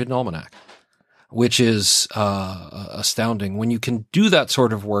you notes for Hidden Almanac, which is astounding. When you can do that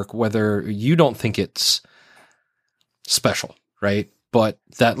sort of work, whether you don't think it's special, right? But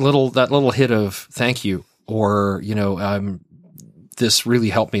that little hit of thank you, or, this really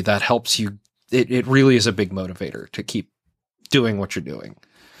helped me, that helps you. It really is a big motivator to keep doing what you're doing,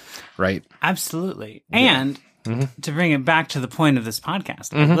 right? Absolutely. And to bring it back to the point of this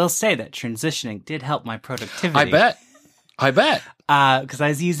podcast, I will say that transitioning did help my productivity. I bet. Because I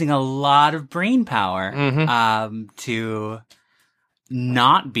was using a lot of brain power to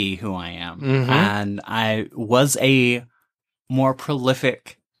not be who I am. And I was a more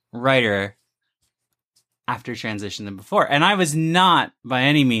prolific writer after transition than before. And I was not by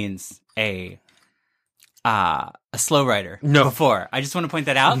any means a slow writer before. I just want to point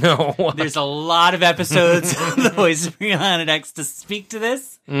that out. No. There's a lot of episodes of the Voice of Planet X to speak to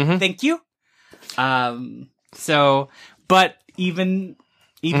this. Thank you. But even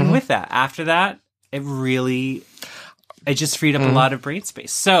with that, after that, it just freed up a lot of brain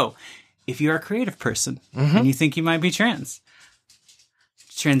space. So if you're a creative person and you think you might be trans,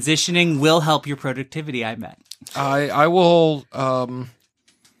 transitioning will help your productivity, I bet. I will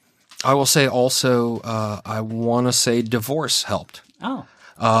say also, I want to say divorce helped. Oh.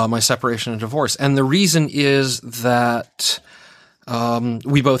 My separation and divorce. And the reason is that,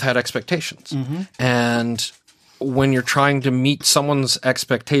 we both had expectations. And when you're trying to meet someone's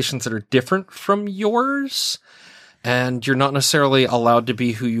expectations that are different from yours, and you're not necessarily allowed to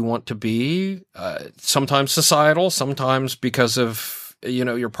be who you want to be, sometimes societal, sometimes because of,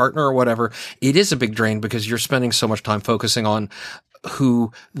 your partner or whatever, it is a big drain because you're spending so much time focusing on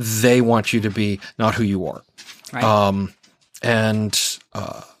who they want you to be, not who you are. Right.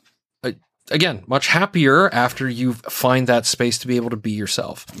 Again, much happier after you find that space to be able to be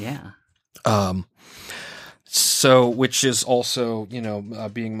yourself. Yeah. So, which is also,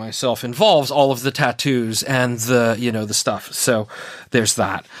 being myself involves all of the tattoos and the stuff. So there's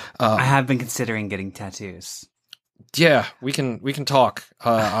that. I have been considering getting tattoos. Yeah, we can talk.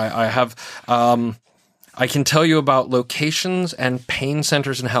 I have, I can tell you about locations and pain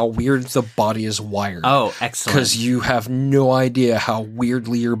centers and how weird the body is wired. Oh, excellent. Because you have no idea how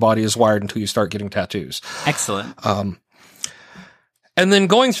weirdly your body is wired until you start getting tattoos. Excellent. And then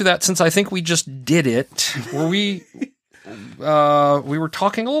going through that, since I think we just did it, we were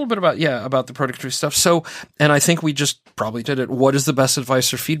talking a little bit about the productivity stuff. So, and I think we just probably did it. What is the best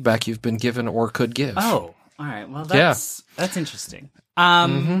advice or feedback you've been given or could give? Oh, all right. Well, that's interesting.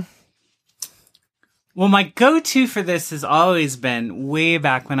 Well, my go-to for this has always been way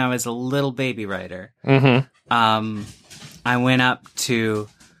back when I was a little baby writer. I went up to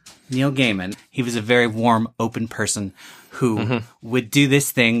Neil Gaiman. He was a very warm, open person who would do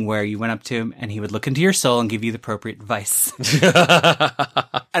this thing where you went up to him and he would look into your soul and give you the appropriate advice.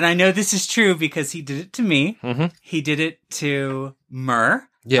 And I know this is true because he did it to me. He did it to Murr.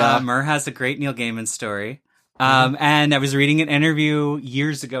 Yeah. Murr has a great Neil Gaiman story. And I was reading an interview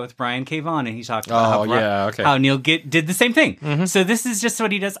years ago with Brian K. Vaughan, and he talked about how Neil did the same thing. So this is just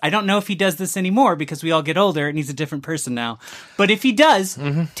what he does. I don't know if he does this anymore because we all get older and he's a different person now. But if he does,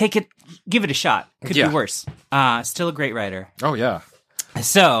 give it a shot. Could be worse. Still a great writer. Oh, yeah.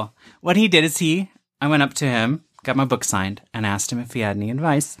 So what he did is I went up to him, got my book signed, and asked him if he had any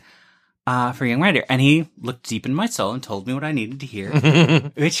advice for a young writer. And he looked deep in my soul and told me what I needed to hear,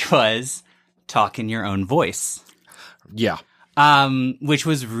 which was talk in your own voice. Yeah. Which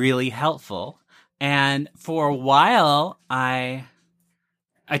was really helpful. And for a while, I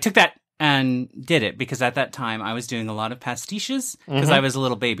took that and did it because at that time I was doing a lot of pastiches because I was a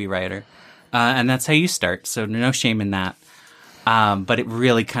little baby writer. And that's how you start. So no shame in that. But it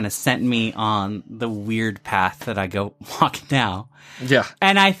really kind of sent me on the weird path that I walk now. Yeah.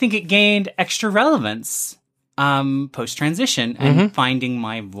 And I think it gained extra relevance post-transition and finding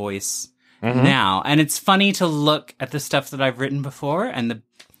my voice now. And it's funny to look at the stuff that I've written before and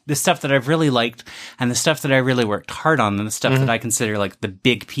the stuff that I've really liked and the stuff that I really worked hard on and the stuff that I consider like the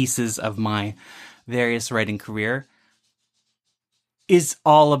big pieces of my various writing career is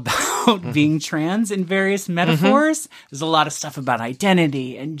all about being trans in various metaphors. There's a lot of stuff about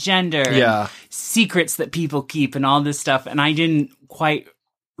identity and gender and secrets that people keep and all this stuff. And I didn't quite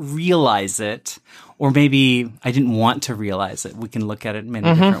realize it, or maybe I didn't want to realize it. We can look at it in many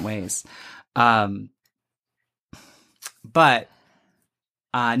different ways. But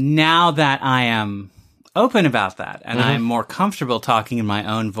now that I am open about that and I'm more comfortable talking in my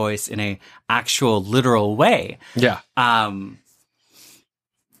own voice in a actual literal way. Yeah.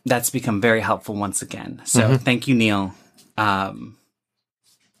 That's become very helpful once again. So thank you, Neil. And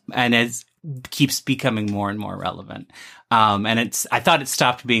it keeps becoming more and more relevant. And I thought it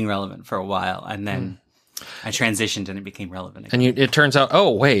stopped being relevant for a while and then I transitioned and it became relevant again. And it turns out,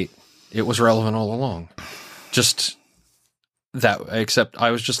 oh, wait, it was relevant all along. Just that, except I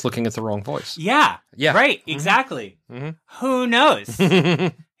was just looking at the wrong voice. Yeah. Right. Exactly. Who knows?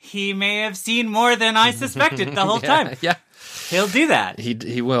 He may have seen more than I suspected the whole time. Yeah. He'll do that.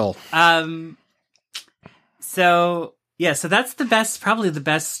 He will. So that's probably the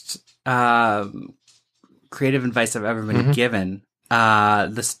best creative advice I've ever been given.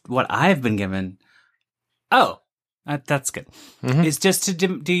 What I've been given. Oh, that's good. Is just to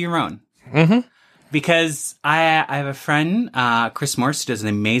do your own. Because I have a friend, Chris Morse, who does an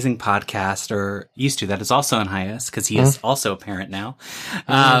amazing podcast, or used to, that is also on hiatus because he is also a parent now.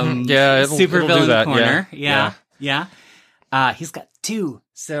 Super Villain Corner. Yeah. He's got 2.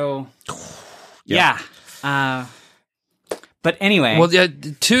 So, yeah. But anyway. Well,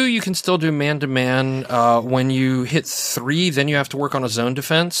 2, you can still do man-to-man. When you hit 3, then you have to work on a zone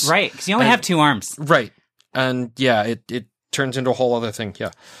defense. Right, because you only have 2 arms. Right. And, it turns into a whole other thing,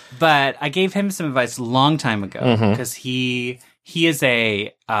 yeah. But I gave him some advice a long time ago, because he is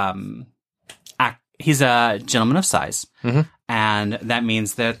he's a gentleman of size. And that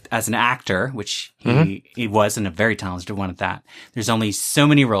means that as an actor, which he was, and a very talented one at that, there's only so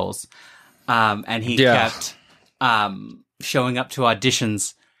many roles. And he kept showing up to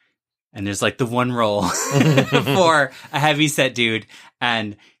auditions, and there's like the one role for a heavyset dude,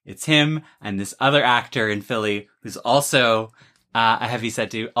 and it's him and this other actor in Philly who's also a heavyset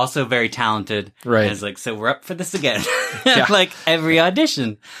dude, also very talented. Right. And it's like, so we're up for this again. Yeah. Like every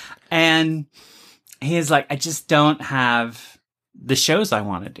audition. And he's like, I just don't have the shows I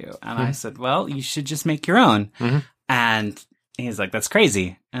want to do. And I said, well, you should just make your own. And he's like, that's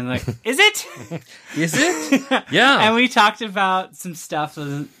crazy. And I'm like, is it? Is it? Yeah. And we talked about some stuff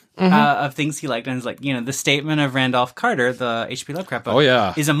of things he liked. And it's like, the statement of Randolph Carter, the H.P. Lovecraft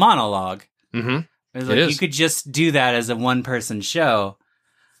book, is a monologue. It's like, you could just do that as a one-person show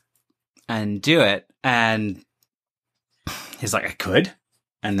and do it. And he's like, I could.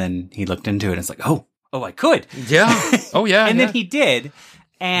 And then he looked into it and it's like, oh, I could. Yeah. Oh, yeah. And then he did.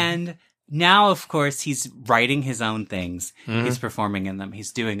 And now, of course, he's writing his own things. He's performing in them.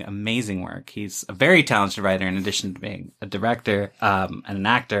 He's doing amazing work. He's a very talented writer in addition to being a director and an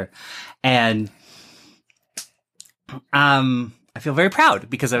actor. And I feel very proud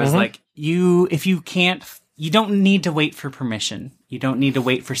because I was like, you don't need to wait for permission. You don't need to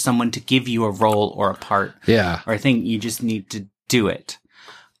wait for someone to give you a role or a part. Yeah. Or a thing. You just need to do it.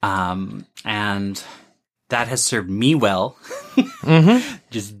 And that has served me well,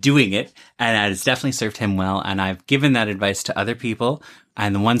 just doing it. And that has definitely served him well. And I've given that advice to other people.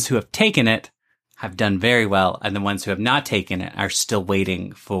 And the ones who have taken it have done very well. And the ones who have not taken it are still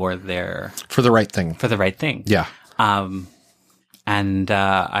waiting for the right thing. For the right thing. Yeah. And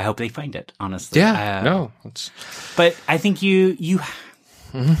I hope they find it, honestly. Yeah. But I think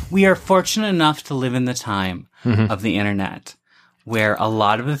we are fortunate enough to live in the time of the internet, where a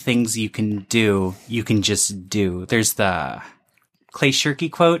lot of the things you can do, you can just do. There's the Clay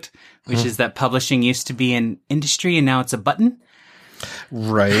Shirky quote, which is that publishing used to be an industry and now it's a button.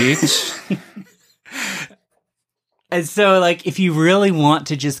 Right. And so, like, if you really want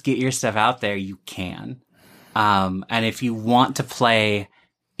to just get your stuff out there, you can. And if you want to play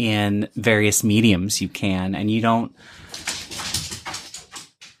in various mediums, you can. And you don't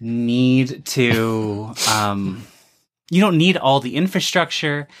need to... you don't need all the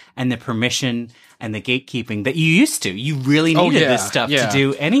infrastructure and the permission and the gatekeeping that you used to. You really needed this stuff to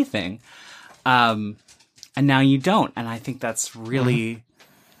do anything. And now you don't. And I think that's really...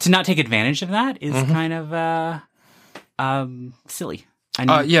 To not take advantage of that is kind of silly.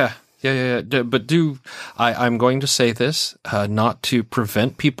 Yeah. But I'm going to say this, not to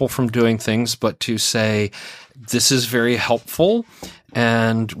prevent people from doing things, but to say this is very helpful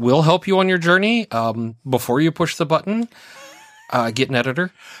and will help you on your journey. Before you push the button, get an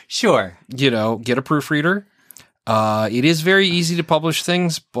editor. Sure. Get a proofreader. It is very easy to publish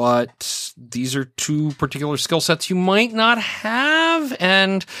things, but these are two particular skill sets you might not have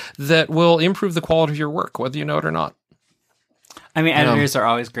and that will improve the quality of your work, whether you know it or not. I mean, editors are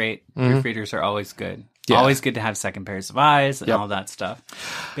always great. Proofreaders are always good. Yeah. Always good to have second pairs of eyes and all that stuff.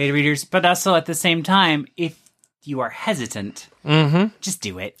 Beta readers, but also at the same time, if you are hesitant, just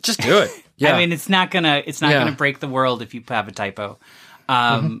do it. Just do it. Yeah. I mean, it's not gonna break the world if you have a typo.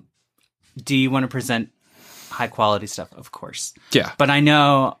 Do you want to present high quality stuff? Of course. Yeah. But I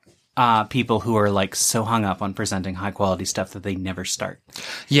know people who are like so hung up on presenting high quality stuff that they never start.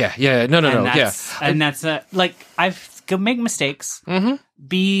 Yeah. No. And that's like I've go make mistakes.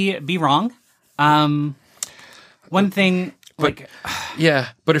 Be wrong. One thing, but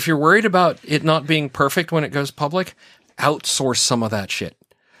if you're worried about it not being perfect when it goes public, outsource some of that shit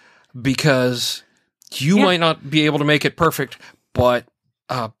because you might not be able to make it perfect, but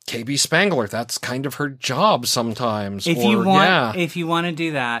KB Spangler, that's kind of her job sometimes. If you want to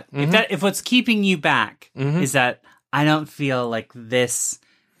do that, if what's keeping you back is that I don't feel like this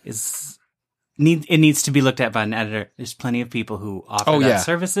is. It needs to be looked at by an editor. There's plenty of people who offer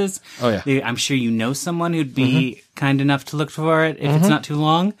services. Oh, yeah. I'm sure you know someone who'd be kind enough to look for it if it's not too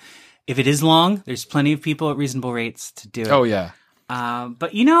long. If it is long, there's plenty of people at reasonable rates to do it. Oh, yeah.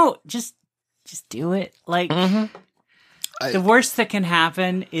 But, just do it. Like, the worst that can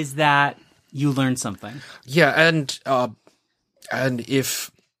happen is that you learn something. Yeah, and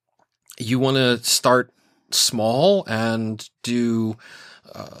if you want to start small and do...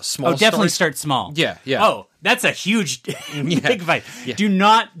 small definitely stories. Start small. Yeah. Oh, that's a huge, big advice. Yeah. Do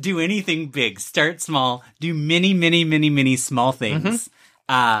not do anything big. Start small. Do many small things.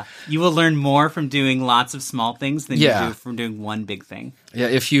 You will learn more from doing lots of small things than you do from doing one big thing. Yeah,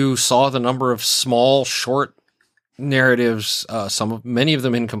 if you saw the number of small, short narratives, many of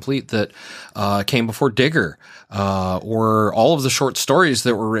them incomplete, that came before Digger, or all of the short stories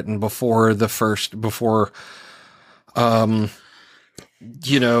that were written before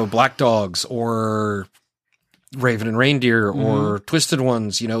Black Dogs, or Raven and Reindeer or Twisted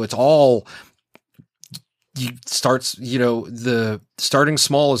Ones. It's all, the starting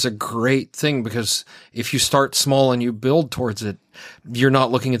small is a great thing, because if you start small and you build towards it, you're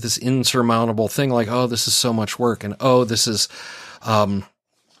not looking at this insurmountable thing like, oh, this is so much work. And, oh, this is,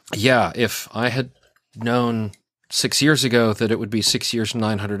 if I had known 6 years ago that it would be 6 years and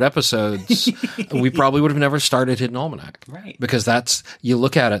 900 episodes, we probably would have never started Hidden Almanac. Right. Because you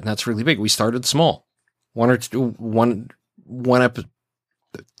look at it and that's really big. We started small.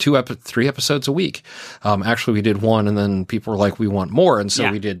 Three episodes a week. Actually, we did one, and then people were like, "We want more," and so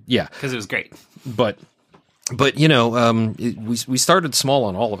we did. Yeah, because it was great. But we started small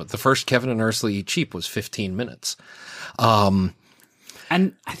on all of it. The first Kevin and Ursula Eat Cheap was 15 minutes, and I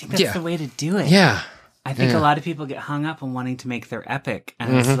think that's the way to do it. Yeah, I think a lot of people get hung up on wanting to make their epic,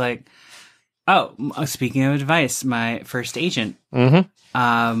 and it's like, oh, speaking of advice, my first agent,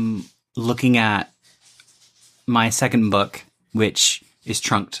 looking at my second book, which is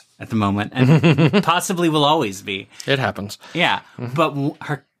trunked at the moment and possibly will always be. It happens. Yeah. But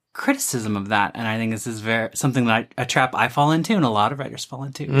her criticism of that, and I think this is something that a trap I fall into and a lot of writers fall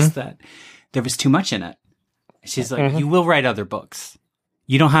into, is that there was too much in it. She's like, you will write other books.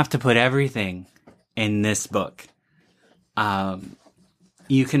 You don't have to put everything in this book.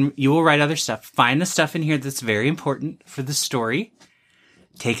 You will write other stuff. Find the stuff in here that's very important for the story.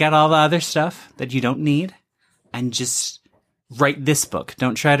 Take out all the other stuff that you don't need. And just write this book.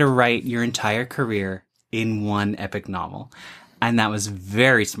 Don't try to write your entire career in one epic novel. And that was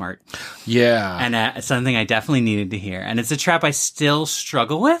very smart. Yeah. And something I definitely needed to hear. And it's a trap I still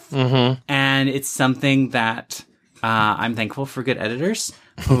struggle with. And it's something that I'm thankful for good editors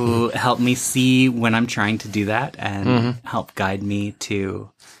who help me see when I'm trying to do that and help guide me to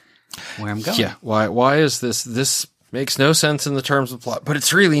where I'm going. Yeah. Why is this makes no sense in the terms of plot, but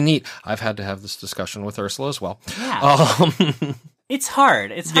it's really neat. I've had to have this discussion with Ursula as well. Yeah. It's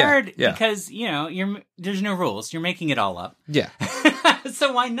hard. It's hard because, there's no rules. You're making it all up. Yeah.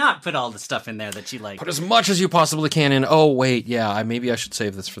 So why not put all the stuff in there that you like? Put as much as you possibly can in. Oh, wait. Yeah. Maybe I should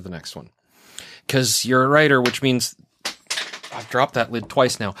save this for the next one. Because you're a writer, which means I've dropped that lid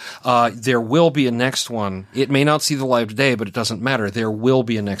twice now. There will be a next one. It may not see the light of day, but it doesn't matter. There will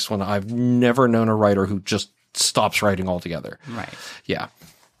be a next one. I've never known a writer who just stops writing altogether. Right. Yeah.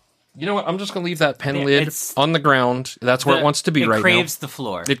 You know what? I'm just going to leave that pen lid on the ground. That's where it wants to be right now. It craves the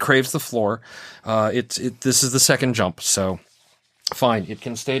floor. It craves the floor. This is the second jump, so fine. It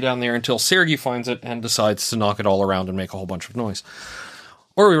can stay down there until Sergei finds it and decides to knock it all around and make a whole bunch of noise.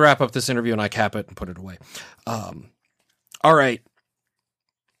 Or we wrap up this interview and I cap it and put it away. All right.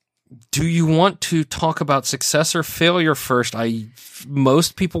 Do you want to talk about success or failure first?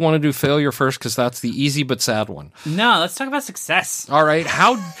 Most people want to do failure first because that's the easy but sad one. No, let's talk about success. All right.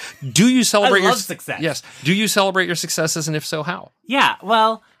 How do you celebrate I love success? Yes. Do you celebrate your successes, and if so, how? Yeah.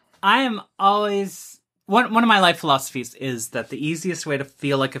 Well, I am always one of my life philosophies is that the easiest way to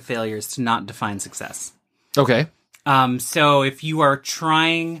feel like a failure is to not define success. Okay. So if you are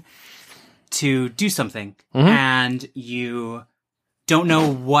trying to do something and you don't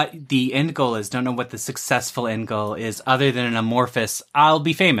know what the end goal is, don't know what the successful end goal is, other than an amorphous, I'll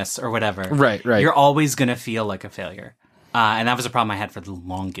be famous or whatever. Right. You're always going to feel like a failure. And that was a problem I had for the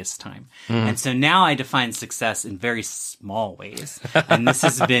longest time. And so now I define success in very small ways. And this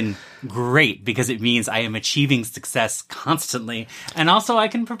has been great because it means I am achieving success constantly. And also I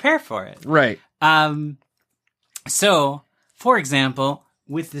can prepare for it. Right. So, for example,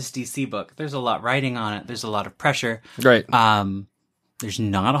 with this DC book, there's a lot writing on it. There's a lot of pressure. Right. There's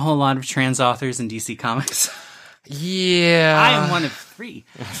not a whole lot of trans authors in DC Comics. Yeah. I am one of 3.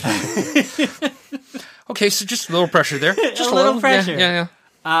 Okay, so just a little pressure there. Just a little pressure. Yeah.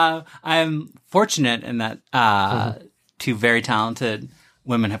 I'm fortunate in that 2 very talented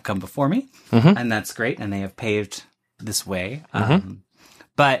women have come before me, and that's great, and they have paved this way.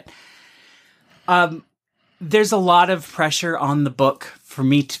 But there's a lot of pressure on the book for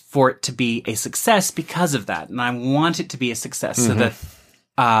me for it to be a success because of that. And I want it to be a success so that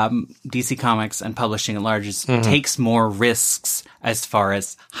DC Comics and publishing at large takes more risks as far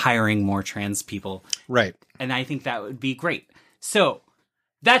as hiring more trans people. Right. And I think that would be great. So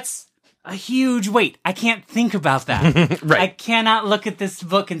that's a huge weight. I can't think about that. Right. I cannot look at this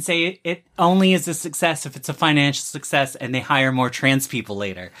book and say it only is a success if it's a financial success and they hire more trans people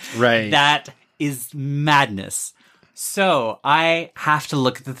later. Right. That is madness. So I have to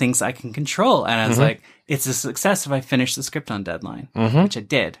look at the things I can control. And I was like, it's a success if I finish the script on deadline, which I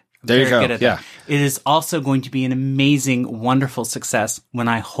did. There you go. That. It is also going to be an amazing, wonderful success when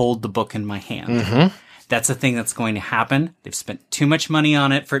I hold the book in my hand. That's a thing that's going to happen. They've spent too much money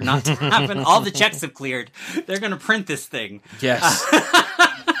on it for it not to happen. All the checks have cleared. They're going to print this thing. Yes.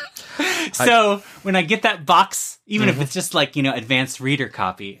 So when I get that box, even if it's just like, advanced reader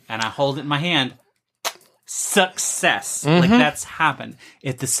copy, and I hold it in my hand, success. Like, that's happened.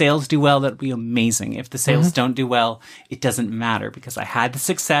 If the sales do well, that'd be amazing. If the sales don't do well, it doesn't matter because I had the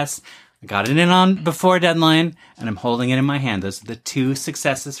success. I got it in on before deadline, and I'm holding it in my hand. Those are the 2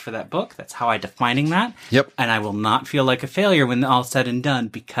 successes for that book. That's how I'm defining that. Yep. And I will not feel like a failure when all's said and done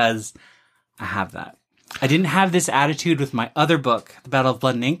because I have that. I didn't have this attitude with my other book, The Battle of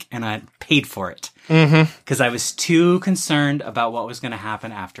Blood and Ink, and I paid for it. Because I was too concerned about what was going to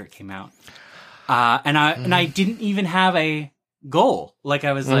happen after it came out. And I didn't even have a goal. Like,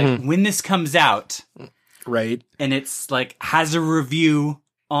 I was like, when this comes out, Right. and it's like, has a review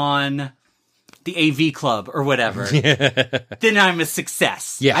on the AV Club or whatever, then I'm a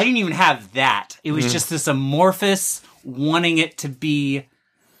success. Yeah. I didn't even have that. It was just this amorphous wanting it to be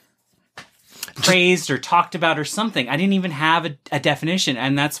praised or talked about or something. I didn't even have a definition.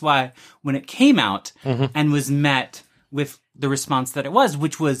 And that's why when it came out and was met with the response that it was,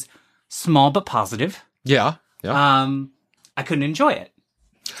 which was small but positive, Yeah. Yeah. I couldn't enjoy it.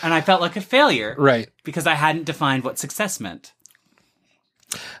 And I felt like a failure. Right. Because I hadn't defined what success meant.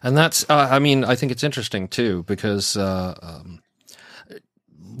 And that's, I think it's interesting too, because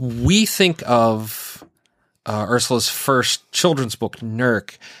we think of Ursula's first children's book,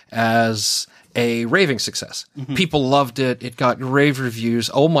 Nurk, as a raving success. People loved it. It got rave reviews.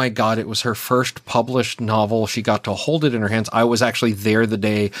 Oh my God, it was her first published novel. She got to hold it in her hands. I was actually there the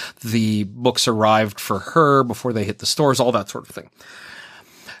day the books arrived for her before they hit the stores, all that sort of thing.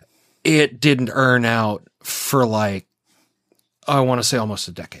 It didn't earn out for I want to say almost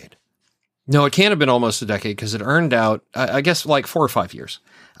a decade. No, it can't have been almost a decade because it earned out, I guess, 4 or 5 years.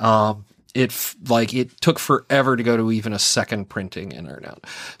 It took forever to go to even a second printing and earn out.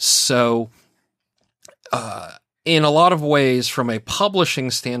 So, in a lot of ways, from a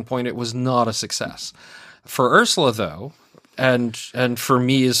publishing standpoint, it was not a success. For Ursula, though, and for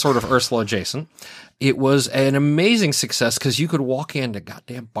me is sort of Ursula adjacent, it was an amazing success because you could walk into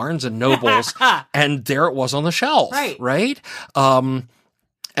goddamn Barnes and Nobles and there it was on the shelf, right?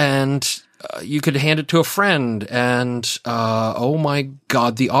 And you could hand it to a friend and, oh my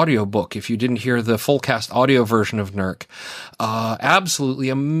God, the audiobook, if you didn't hear the full cast audio version of Nurk, absolutely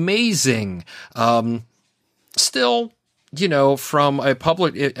amazing. Still, from a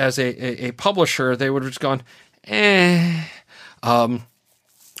as a publisher, they would have just gone,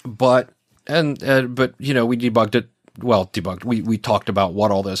 but we debugged it. Well, debugged. We talked about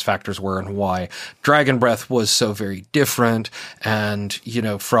what all those factors were and why Dragon Breath was so very different. And,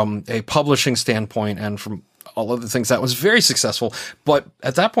 from a publishing standpoint and from all of the things, that was very successful. But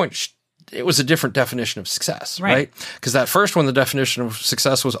at that point, it was a different definition of success, right? Because that first one, the definition of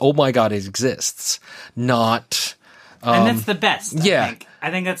success was, oh my God, it exists. Not... and that's the best, I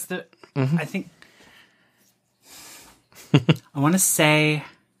think that's the... I think... I want to say...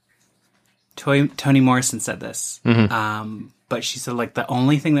 Toni Morrison said this, but she said, the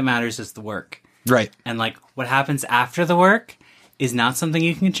only thing that matters is the work. Right. And, what happens after the work is not something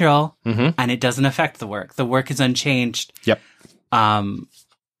you can control, and it doesn't affect the work. The work is unchanged. Yep.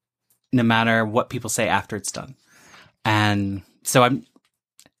 No matter what people say after it's done. And so I'm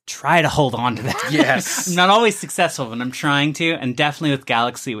try to hold on to that. Yes. I'm not always successful, but I'm trying to, and definitely with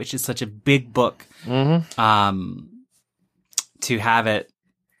Galaxy, which is such a big book, to have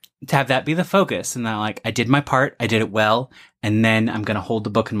that be the focus, and that I did my part, I did it well, and then I'm going to hold the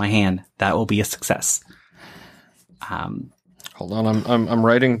book in my hand. That will be a success. Hold on, I'm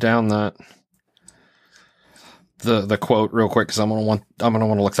writing down that the quote real quick because I'm gonna want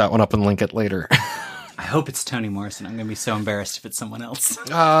to look that one up and link it later. I hope it's Toni Morrison. I'm going to be so embarrassed if it's someone else.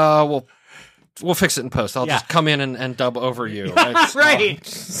 We'll fix it in post. I'll just come in and dub over you. Right.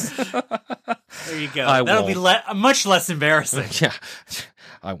 There you go. That'll be much less embarrassing. Yeah.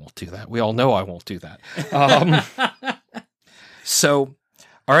 I won't do that. We all know I won't do that. So,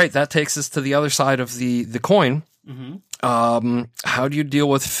 all right, that takes us to the other side of the coin. How do you deal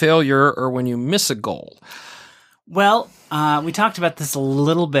with failure or when you miss a goal? Well, we talked about this a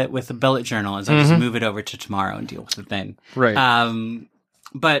little bit with the bullet journal as I just move it over to tomorrow and deal with it then. Right.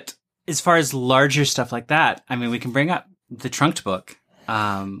 But as far as larger stuff like that, I mean, we can bring up the Trunked book,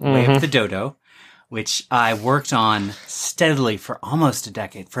 Way of the Dodo, which I worked on steadily for almost a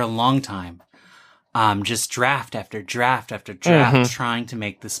decade, for a long time. Just draft after draft after draft, trying to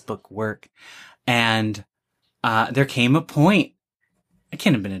make this book work. And there came a point, it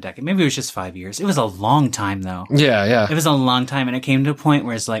can't have been a decade, maybe it was just 5 years. It was a long time, though. Yeah. It was a long time, and it came to a point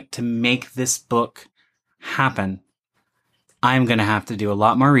where it's to make this book happen, I'm going to have to do a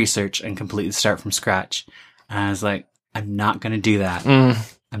lot more research and completely start from scratch. And I was like, I'm not going to do that.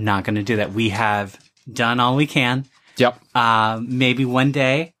 I'm not going to do that. We have done all we can. Yep. Maybe one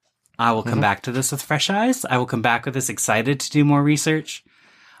day I will come back to this with fresh eyes. I will come back with this excited to do more research.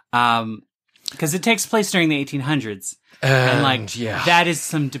 Because it takes place during the 1800s. And that is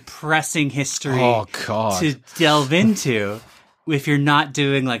some depressing history to delve into if you're not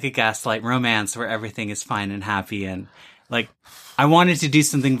doing like a gaslight romance where everything is fine and happy. And like, I wanted to do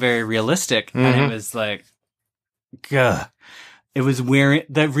something very realistic. And it was like, gah. It was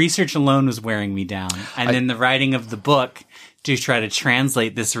the research alone was wearing me down. And then the writing of the book to try to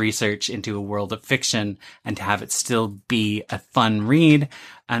translate this research into a world of fiction and to have it still be a fun read.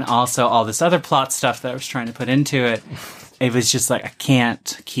 And also all this other plot stuff that I was trying to put into it. It was just like, I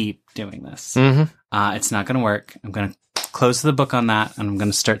can't keep doing this. It's not going to work. I'm going to close the book on that and I'm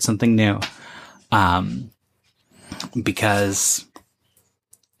going to start something new. Because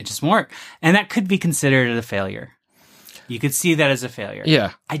it just won't work. And that could be considered a failure. You could see that as a failure.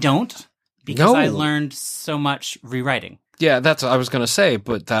 Yeah. I don't, because I learned so much rewriting. Yeah, that's what I was going to say,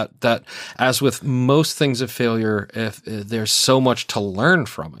 but that as with most things of failure, if there's so much to learn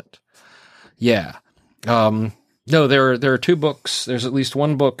from it. Yeah. No, there are two books. There's at least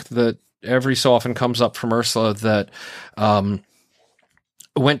one book that every so often comes up from Ursula that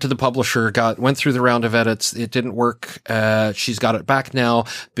went to the publisher, went through the round of edits. It didn't work. She's got it back now,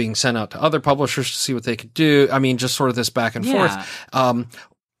 being sent out to other publishers to see what they could do. I mean, just sort of this back and forth. And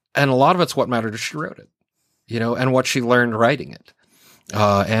a lot of it's what mattered is she wrote it, and what she learned writing it,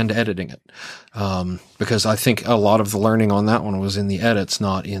 and editing it. Because I think a lot of the learning on that one was in the edits,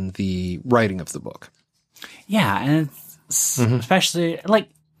 not in the writing of the book. Yeah. And it's especially like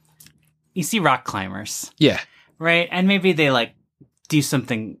you see rock climbers. Yeah. Right. And maybe they like do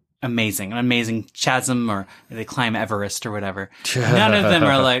something amazing, an amazing chasm, or they climb Everest or whatever. None of them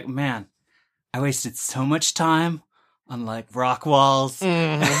are like, man, I wasted so much time on like rock walls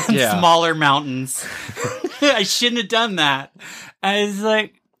and smaller mountains. I shouldn't have done that. I was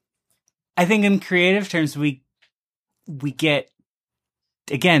like, I think in creative terms, we get,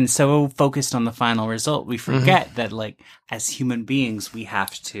 again, so focused on the final result. We forget that like as human beings, we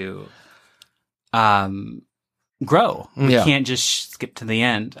have to, grow. We can't just skip to the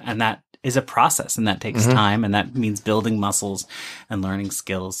end. And that is a process and that takes time. And that means building muscles and learning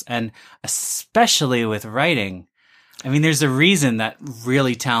skills. And especially with writing, I mean, there's a reason that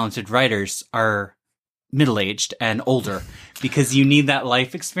really talented writers are middle-aged and older because you need that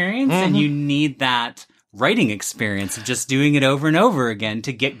life experience and you need that writing experience of just doing it over and over again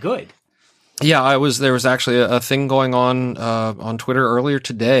to get good. Yeah, there was actually a thing going on Twitter earlier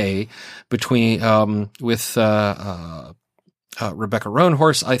today between with Rebecca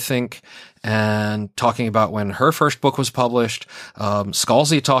Roanhorse, I think, and talking about when her first book was published.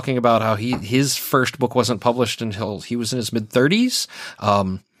 Scalzi talking about how his first book wasn't published until he was in his mid-30s.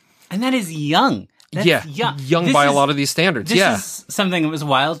 And that is young. That's young by a lot of these standards. This is something that was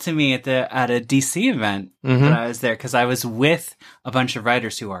wild to me at a DC event that I was there because I was with a bunch of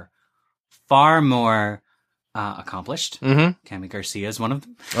writers who are far more accomplished. Cami Garcia is one of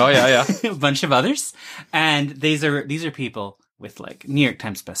them. Oh yeah. A bunch of others, and these are people with like New York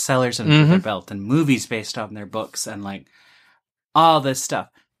Times bestsellers under their belt and movies based on their books and like all this stuff,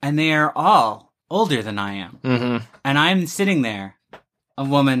 and they are all older than I am, and I'm sitting there, a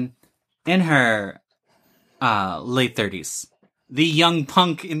woman in her late 30s, the young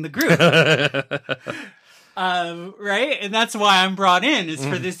punk in the group. Right? And that's why I'm brought in, is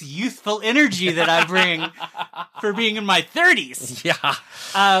for this youthful energy that I bring for being in my 30s. Yeah.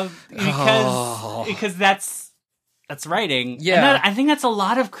 Because that's writing. Yeah. And I think that's a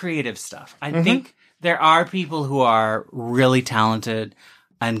lot of creative stuff. I think there are people who are really talented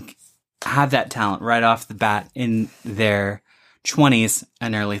and have that talent right off the bat in their 20s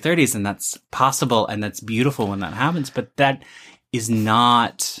and early 30s, and that's possible and that's beautiful when that happens, but that is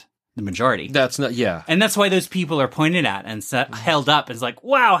not the majority. That's not, yeah. And that's why those people are pointed at and held up as like,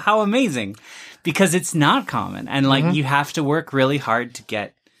 wow, how amazing. Because it's not common. And like, you have to work really hard to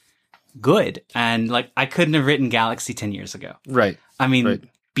get good. And like, I couldn't have written Galaxy 10 years ago. Right. I mean,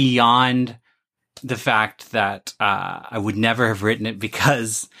 beyond the fact that I would never have written it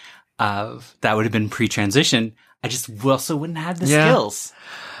because of that would have been pre-transition. I just also wouldn't have the skills.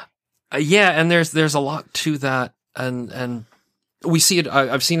 And there's a lot to that. And we see it.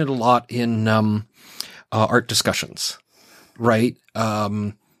 I've seen it a lot in art discussions, right?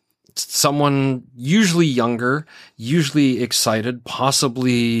 Someone usually younger, usually excited,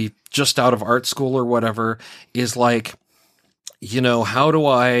 possibly just out of art school or whatever, is like, how do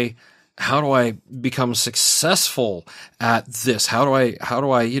I how do I become successful at this? How do I,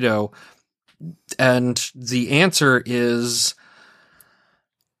 and the answer is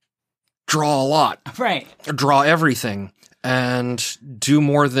draw a lot. Right. Draw everything. And do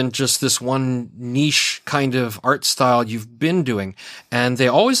more than just this one niche kind of art style you've been doing. And they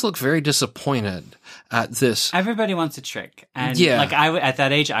always look very disappointed at this. Everybody wants a trick. And Yeah. at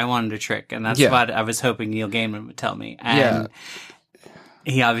that age, I wanted a trick. And that's what I was hoping Neil Gaiman would tell me. And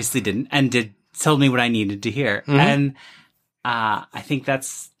he obviously didn't, and told me what I needed to hear. Mm-hmm. And I think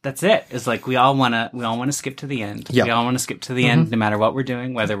that's it. It's like we all want to skip to the end. Yeah. We all want to skip to the end, no matter what we're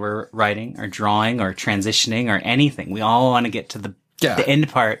doing, whether we're writing or drawing or transitioning or anything. We all want to get to the end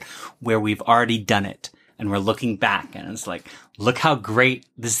part where we've already done it and we're looking back and it's like, look how great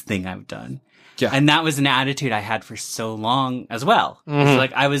this thing I've done. Yeah. And that was an attitude I had for so long as well. Mm-hmm. It's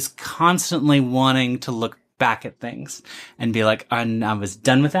like I was constantly wanting to look back at things and be like, and I was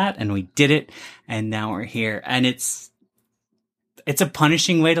done with that and we did it and now we're here. And it's a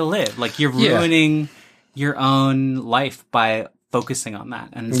punishing way to live. Like you're ruining your own life by focusing on that.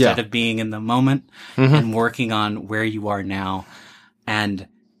 And instead of being in the moment and working on where you are now and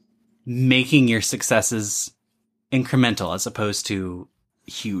making your successes incremental as opposed to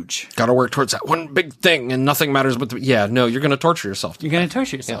huge. Got to work towards that one big thing and nothing matters but you're going to torture yourself. You're going to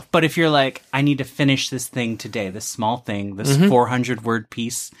torture yourself. But if you're like, I need to finish this thing today, this small thing, this 400 word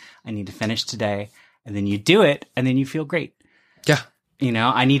piece, I need to finish today. And then you do it and then you feel great. Yeah.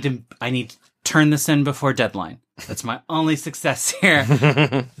 I need to turn this in before deadline. That's my only success here.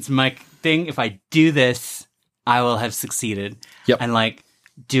 It's my thing. If I do this, I will have succeeded. Yep. And like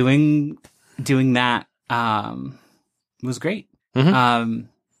doing that, was great. Mm-hmm.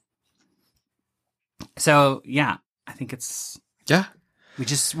 So yeah, I think it's,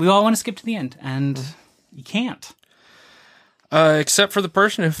 we all want to skip to the end and you can't. Except for the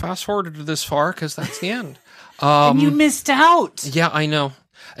person who fast forwarded this far, because that's the end. And you missed out. Yeah, I know.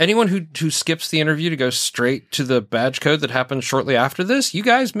 Anyone who skips the interview to go straight to the badge code that happens shortly after this, you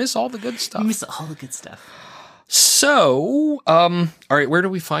guys miss all the good stuff. You miss all the good stuff. So, all right, where do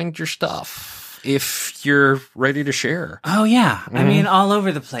we find your stuff if you're ready to share? Oh yeah, I mean all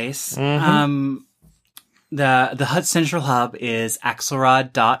over the place. The Hut Central Hub is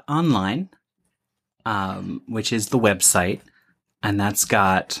Axelrod.online, which is the website, and that's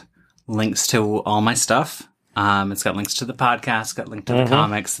got links to all my stuff. It's got links to the podcast, it's got links to the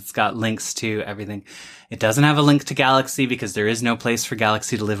comics, it's got links to everything. It doesn't have a link to Galaxy because there is no place for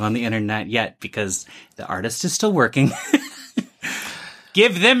Galaxy to live on the internet yet because the artist is still working.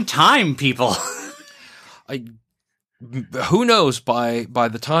 Give them time, people. Who knows? By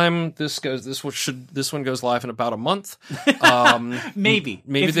the time this one goes live in about a month. Maybe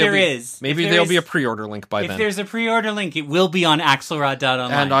if there'll be a pre-order link by then. If there's a pre-order link, it will be on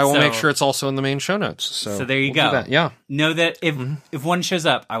Axelrod.online. And I will make sure it's also in the main show notes. So there you go. Yeah. Know that if one shows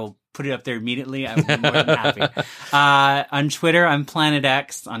up, I will put it up there immediately. I'm more than happy. On Twitter, I'm Planet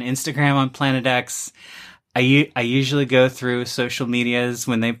X. On Instagram, I'm Planet X. I usually go through social medias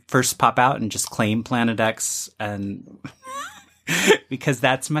when they first pop out and just claim Planet X, and because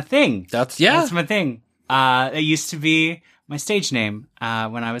that's my thing. That's my thing. It used to be my stage name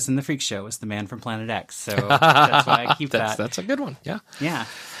when I was in the Freak Show, was the man from Planet X. So that's why I keep that. That's a good one. Yeah. Yeah.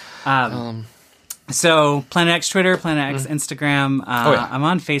 So Planet X Twitter, Planet X Instagram. I'm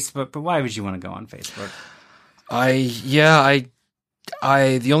on Facebook, but why would you want to go on Facebook?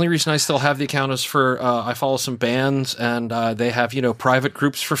 The only reason I still have the account is for I follow some bands and they have private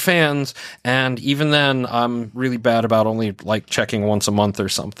groups for fans, and even then I'm really bad about only like checking once a month or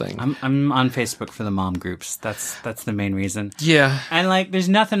something. I'm on Facebook for the mom groups. That's the main reason. Yeah, and like there's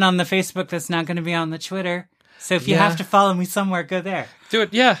nothing on the Facebook that's not going to be on the Twitter. So if you have to follow me somewhere, go there. Do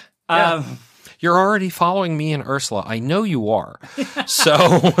it. Yeah. You're already following me and Ursula. I know you are. So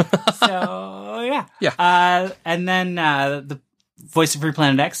yeah. And then the Voice of Free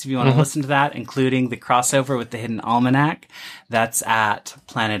Planet X, if you want to listen to that, including the crossover with the Hidden Almanac, that's at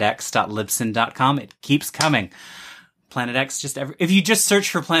planetx.libsyn.com. It keeps coming. Planet X, if you just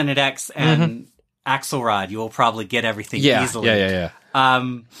search for Planet X and Axelrod, you will probably get everything easily. Yeah.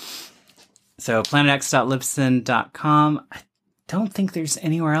 So planetx.libsyn.com. I don't think there's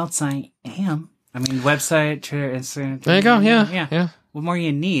anywhere else I am. I mean, website, Twitter, Instagram. There you go. Yeah. What more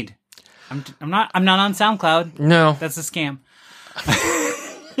you need? I'm not on SoundCloud. No. That's a scam.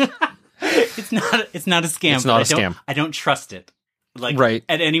 It's not a scam. It's not a scam. I don't trust it. Like right.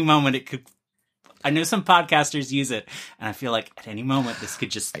 At any moment it could I know some podcasters use it, and I feel like at any moment this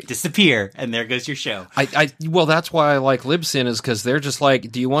could just disappear, and there goes your show. Well, that's why I like Libsyn, is because they're just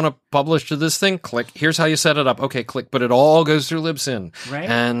like, do you want to publish to this thing? Click. Here's how you set it up. Okay, click. But it all goes through Libsyn. Right.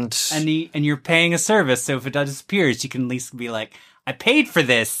 And you're paying a service, so if it disappears, you can at least be like, I paid for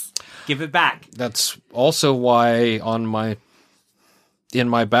this. Give it back. That's also why in my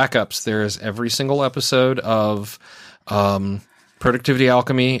backups, there's every single episode of Productivity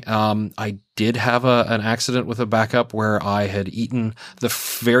Alchemy. I did have an accident with a backup where I had eaten the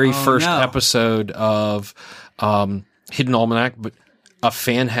very first episode of Hidden Almanac, but a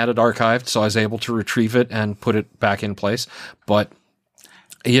fan had it archived, so I was able to retrieve it and put it back in place. But,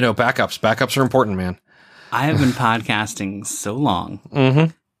 backups are important, man. I have been podcasting so long. Mm-hmm.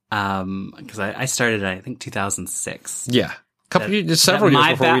 Because I started, I think, 2006. Yeah. Several years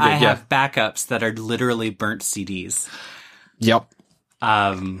before we did. I have backups that are literally burnt CDs. Yep.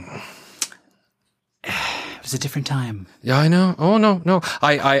 It was a different time. Yeah, I know. Oh, no.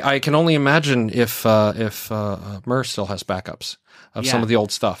 I can only imagine if Mur still has backups of some of the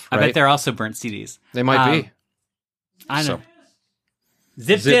old stuff, right? I bet they're also burnt CDs. They might be. I know. So.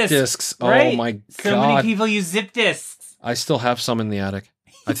 Zip discs. Right? Oh, my God. So many people use zip discs. I still have some in the attic.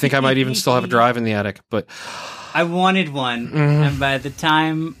 I think I might even still have a drive in the attic, but I wanted one, and by the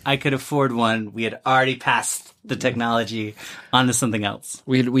time I could afford one, we had already passed the technology onto something else.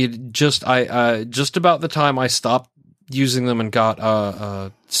 We just about the time I stopped using them and got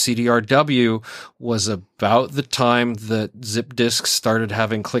a CDRW was about the time that zip disks started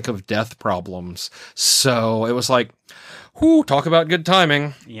having click of death problems. So it was like, whoo, talk about good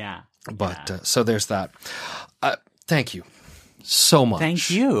timing. Yeah. But so there's that. Thank you so much. Thank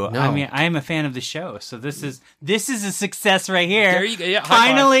you. No. I mean, I am a fan of the show, so this is a success right here. There you go. Yeah,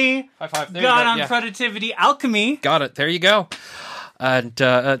 finally high five. There got you go. on Yeah. Productivity Alchemy. Got it. There you go. And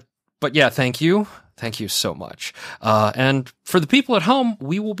but yeah, thank you so much. And for the people at home,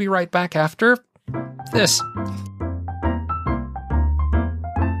 we will be right back after this.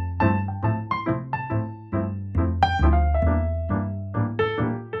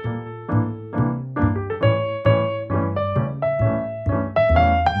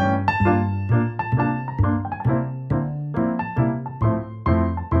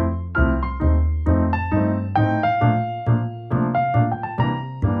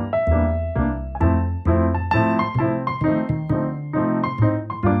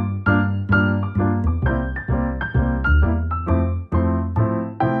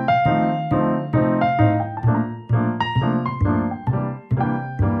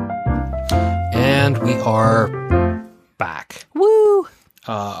 And we are back. Woo!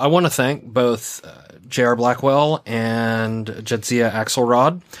 I want to thank both J.R. Blackwell and Jadzia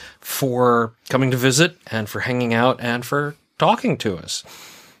Axelrod for coming to visit and for hanging out and for talking to us.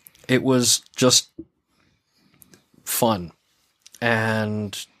 It was just fun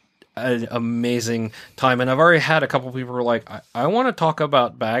and an amazing time. And I've already had a couple people who were like, I want to talk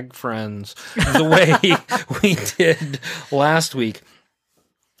about Bag Friends the way we did last week.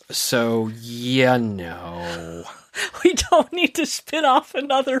 So, yeah, no. We don't need to spin off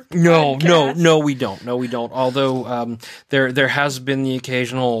another No, podcast. we don't. No, we don't. Although there has been the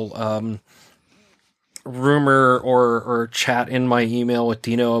occasional rumor or chat in my email with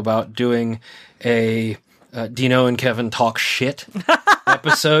Dino about doing a Dino and Kevin talk shit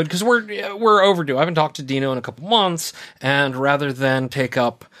episode, because we're overdue. I haven't talked to Dino in a couple months, and rather than take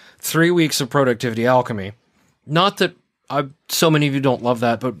up 3 weeks of Productivity Alchemy, not that so many of you don't love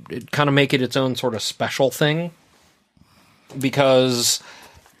that, but it kind of make it its own sort of special thing, because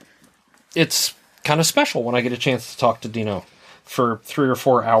it's kind of special when I get a chance to talk to Dino for 3 or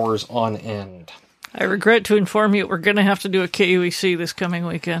 4 hours on end. I regret to inform you we're going to have to do a KUEC this coming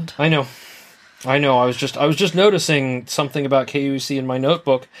weekend. I know. I was just noticing something about KUEC in my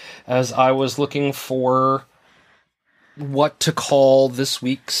notebook as I was looking for what to call this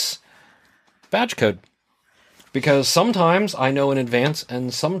week's badge code. Because sometimes I know in advance,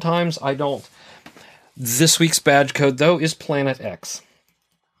 and sometimes I don't. This week's badge code, though, is Planet X,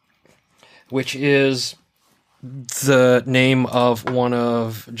 which is the name of one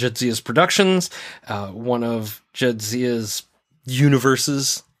of Jadzia's productions, one of Jadzia's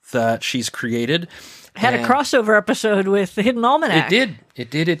universes that she's created. Had a crossover episode with the Hidden Almanac. It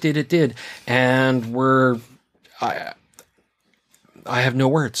did. And I have no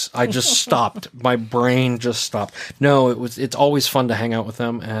words. I just stopped. My brain just stopped. No, it's always fun to hang out with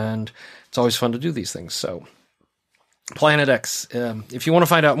them, and it's always fun to do these things. So, Planet X. If you want to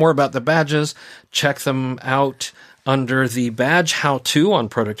find out more about the badges, check them out under the badge how-to on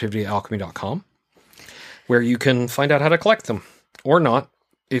productivityalchemy.com, where you can find out how to collect them, or not,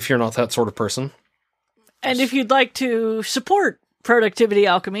 if you're not that sort of person. And if you'd like to support Productivity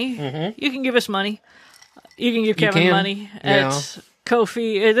Alchemy, Mm-hmm. you can give us money. You can give Kevin money at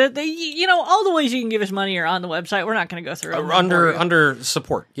Ko-fi. All the ways you can give us money are on the website. We're not going to go through them. Under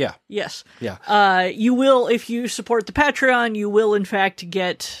support, yeah. Yes. Yeah. You will, if you support the Patreon, you will in fact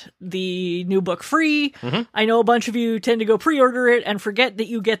get the new book free. Mm-hmm. I know a bunch of you tend to go pre-order it and forget that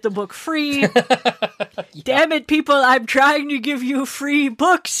you get the book free. Damn it, people, I'm trying to give you free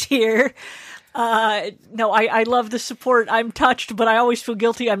books here. No, I love the support. I'm touched, but I always feel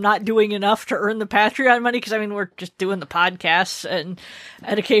guilty I'm not doing enough to earn the Patreon money, because, we're just doing the podcasts, and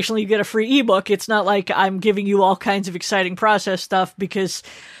occasionally you get a free ebook. It's not like I'm giving you all kinds of exciting process stuff, because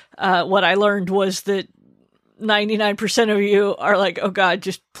what I learned was that 99% of you are like, oh God,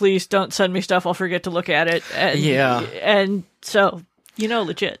 just please don't send me stuff. I'll forget to look at it. And so,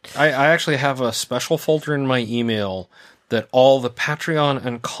 legit. I actually have a special folder in my email that all the Patreon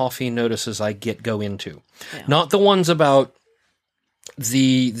and Ko-fi notices I get go into. Yeah. Not the ones about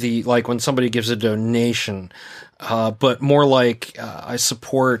the like when somebody gives a donation, but more like I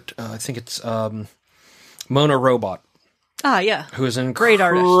support, I think it's Mona Robot. Ah, yeah. Who is an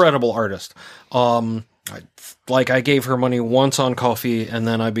incredible artist. I gave her money once on Ko-fi, and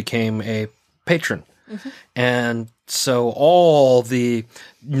then I became a patron. Mm-hmm. And so all the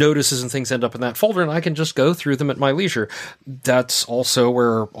notices and things end up in that folder, and I can just go through them at my leisure. That's also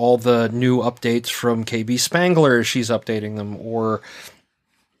where all the new updates from KB Spangler, she's updating them, or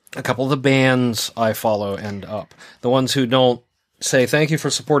a couple of the bands I follow end up. The ones who don't say, thank you for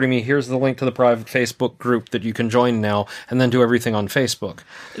supporting me, here's the link to the private Facebook group that you can join now, and then do everything on Facebook.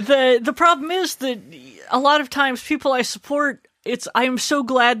 The problem is that a lot of times people I support, I am so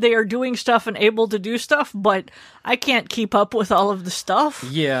glad they are doing stuff and able to do stuff, but I can't keep up with all of the stuff.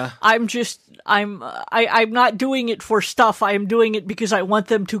 Yeah. I'm not doing it for stuff. I am doing it because I want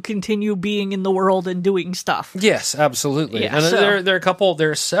them to continue being in the world and doing stuff. Yes, absolutely. Yeah, and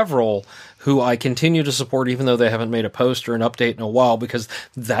there are several who I continue to support even though they haven't made a post or an update in a while, because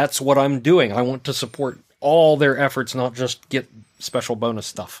that's what I'm doing. I want to support all their efforts, not just get special bonus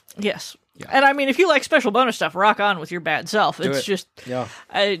stuff. Yes. Yeah. And if you like special bonus stuff, rock on with your bad self. It's just,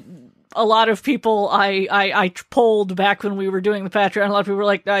 a lot of people I polled back when we were doing the Patreon. A lot of people were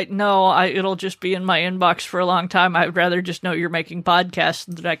like, it'll just be in my inbox for a long time. I'd rather just know you're making podcasts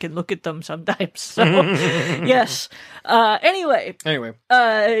and that I can look at them sometimes. So, yes. Anyway.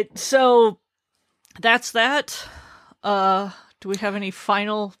 So that's that. Do we have any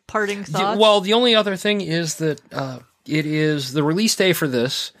final parting thoughts? Well, the only other thing is that it is the release day for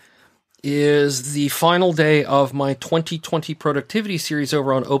this is the final day of my 2020 productivity series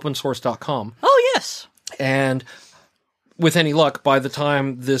over on opensource.com. Oh, yes. And with any luck, by the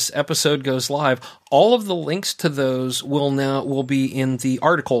time this episode goes live, all of the links to those will be in the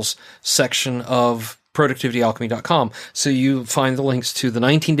articles section of productivityalchemy.com. So you find the links to the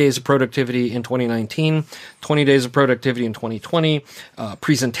 19 days of productivity in 2019, 20 days of productivity in 2020,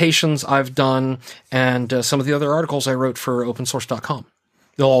 presentations I've done, and some of the other articles I wrote for opensource.com.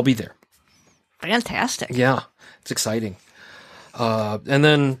 They'll all be there. Fantastic. Yeah, it's exciting. And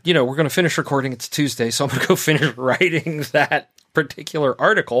then, we're going to finish recording. It's Tuesday, so I'm going to go finish writing that particular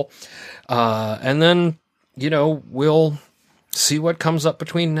article. And then, we'll see what comes up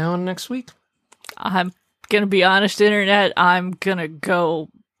between now and next week. I'm going to be honest, Internet. I'm going to go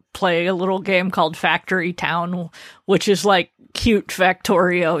play a little game called Factory Town, which is like cute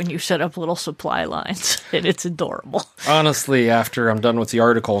Factorio, and you set up little supply lines, and it's adorable. Honestly, after I'm done with the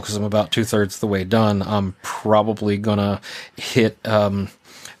article, because I'm about 2/3 the way done, I'm probably gonna hit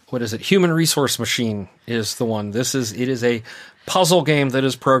what is it? Human Resource Machine is the one. It is a puzzle game that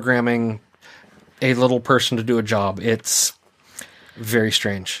is programming a little person to do a job. It's very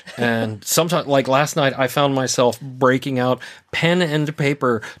strange. And sometimes, like last night, I found myself breaking out pen and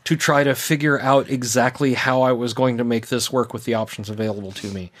paper to try to figure out exactly how I was going to make this work with the options available to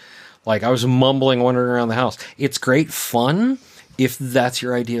me. Like, I was mumbling, wandering around the house. It's great fun if that's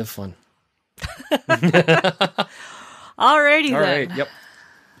your idea of fun. Alrighty All then. right, yep.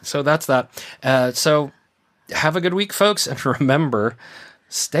 So that's that. So have a good week, folks, and remember,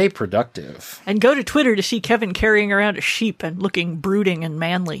 stay productive. And go to Twitter to see Kevin carrying around a sheep and looking brooding and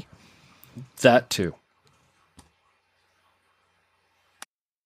manly. That too.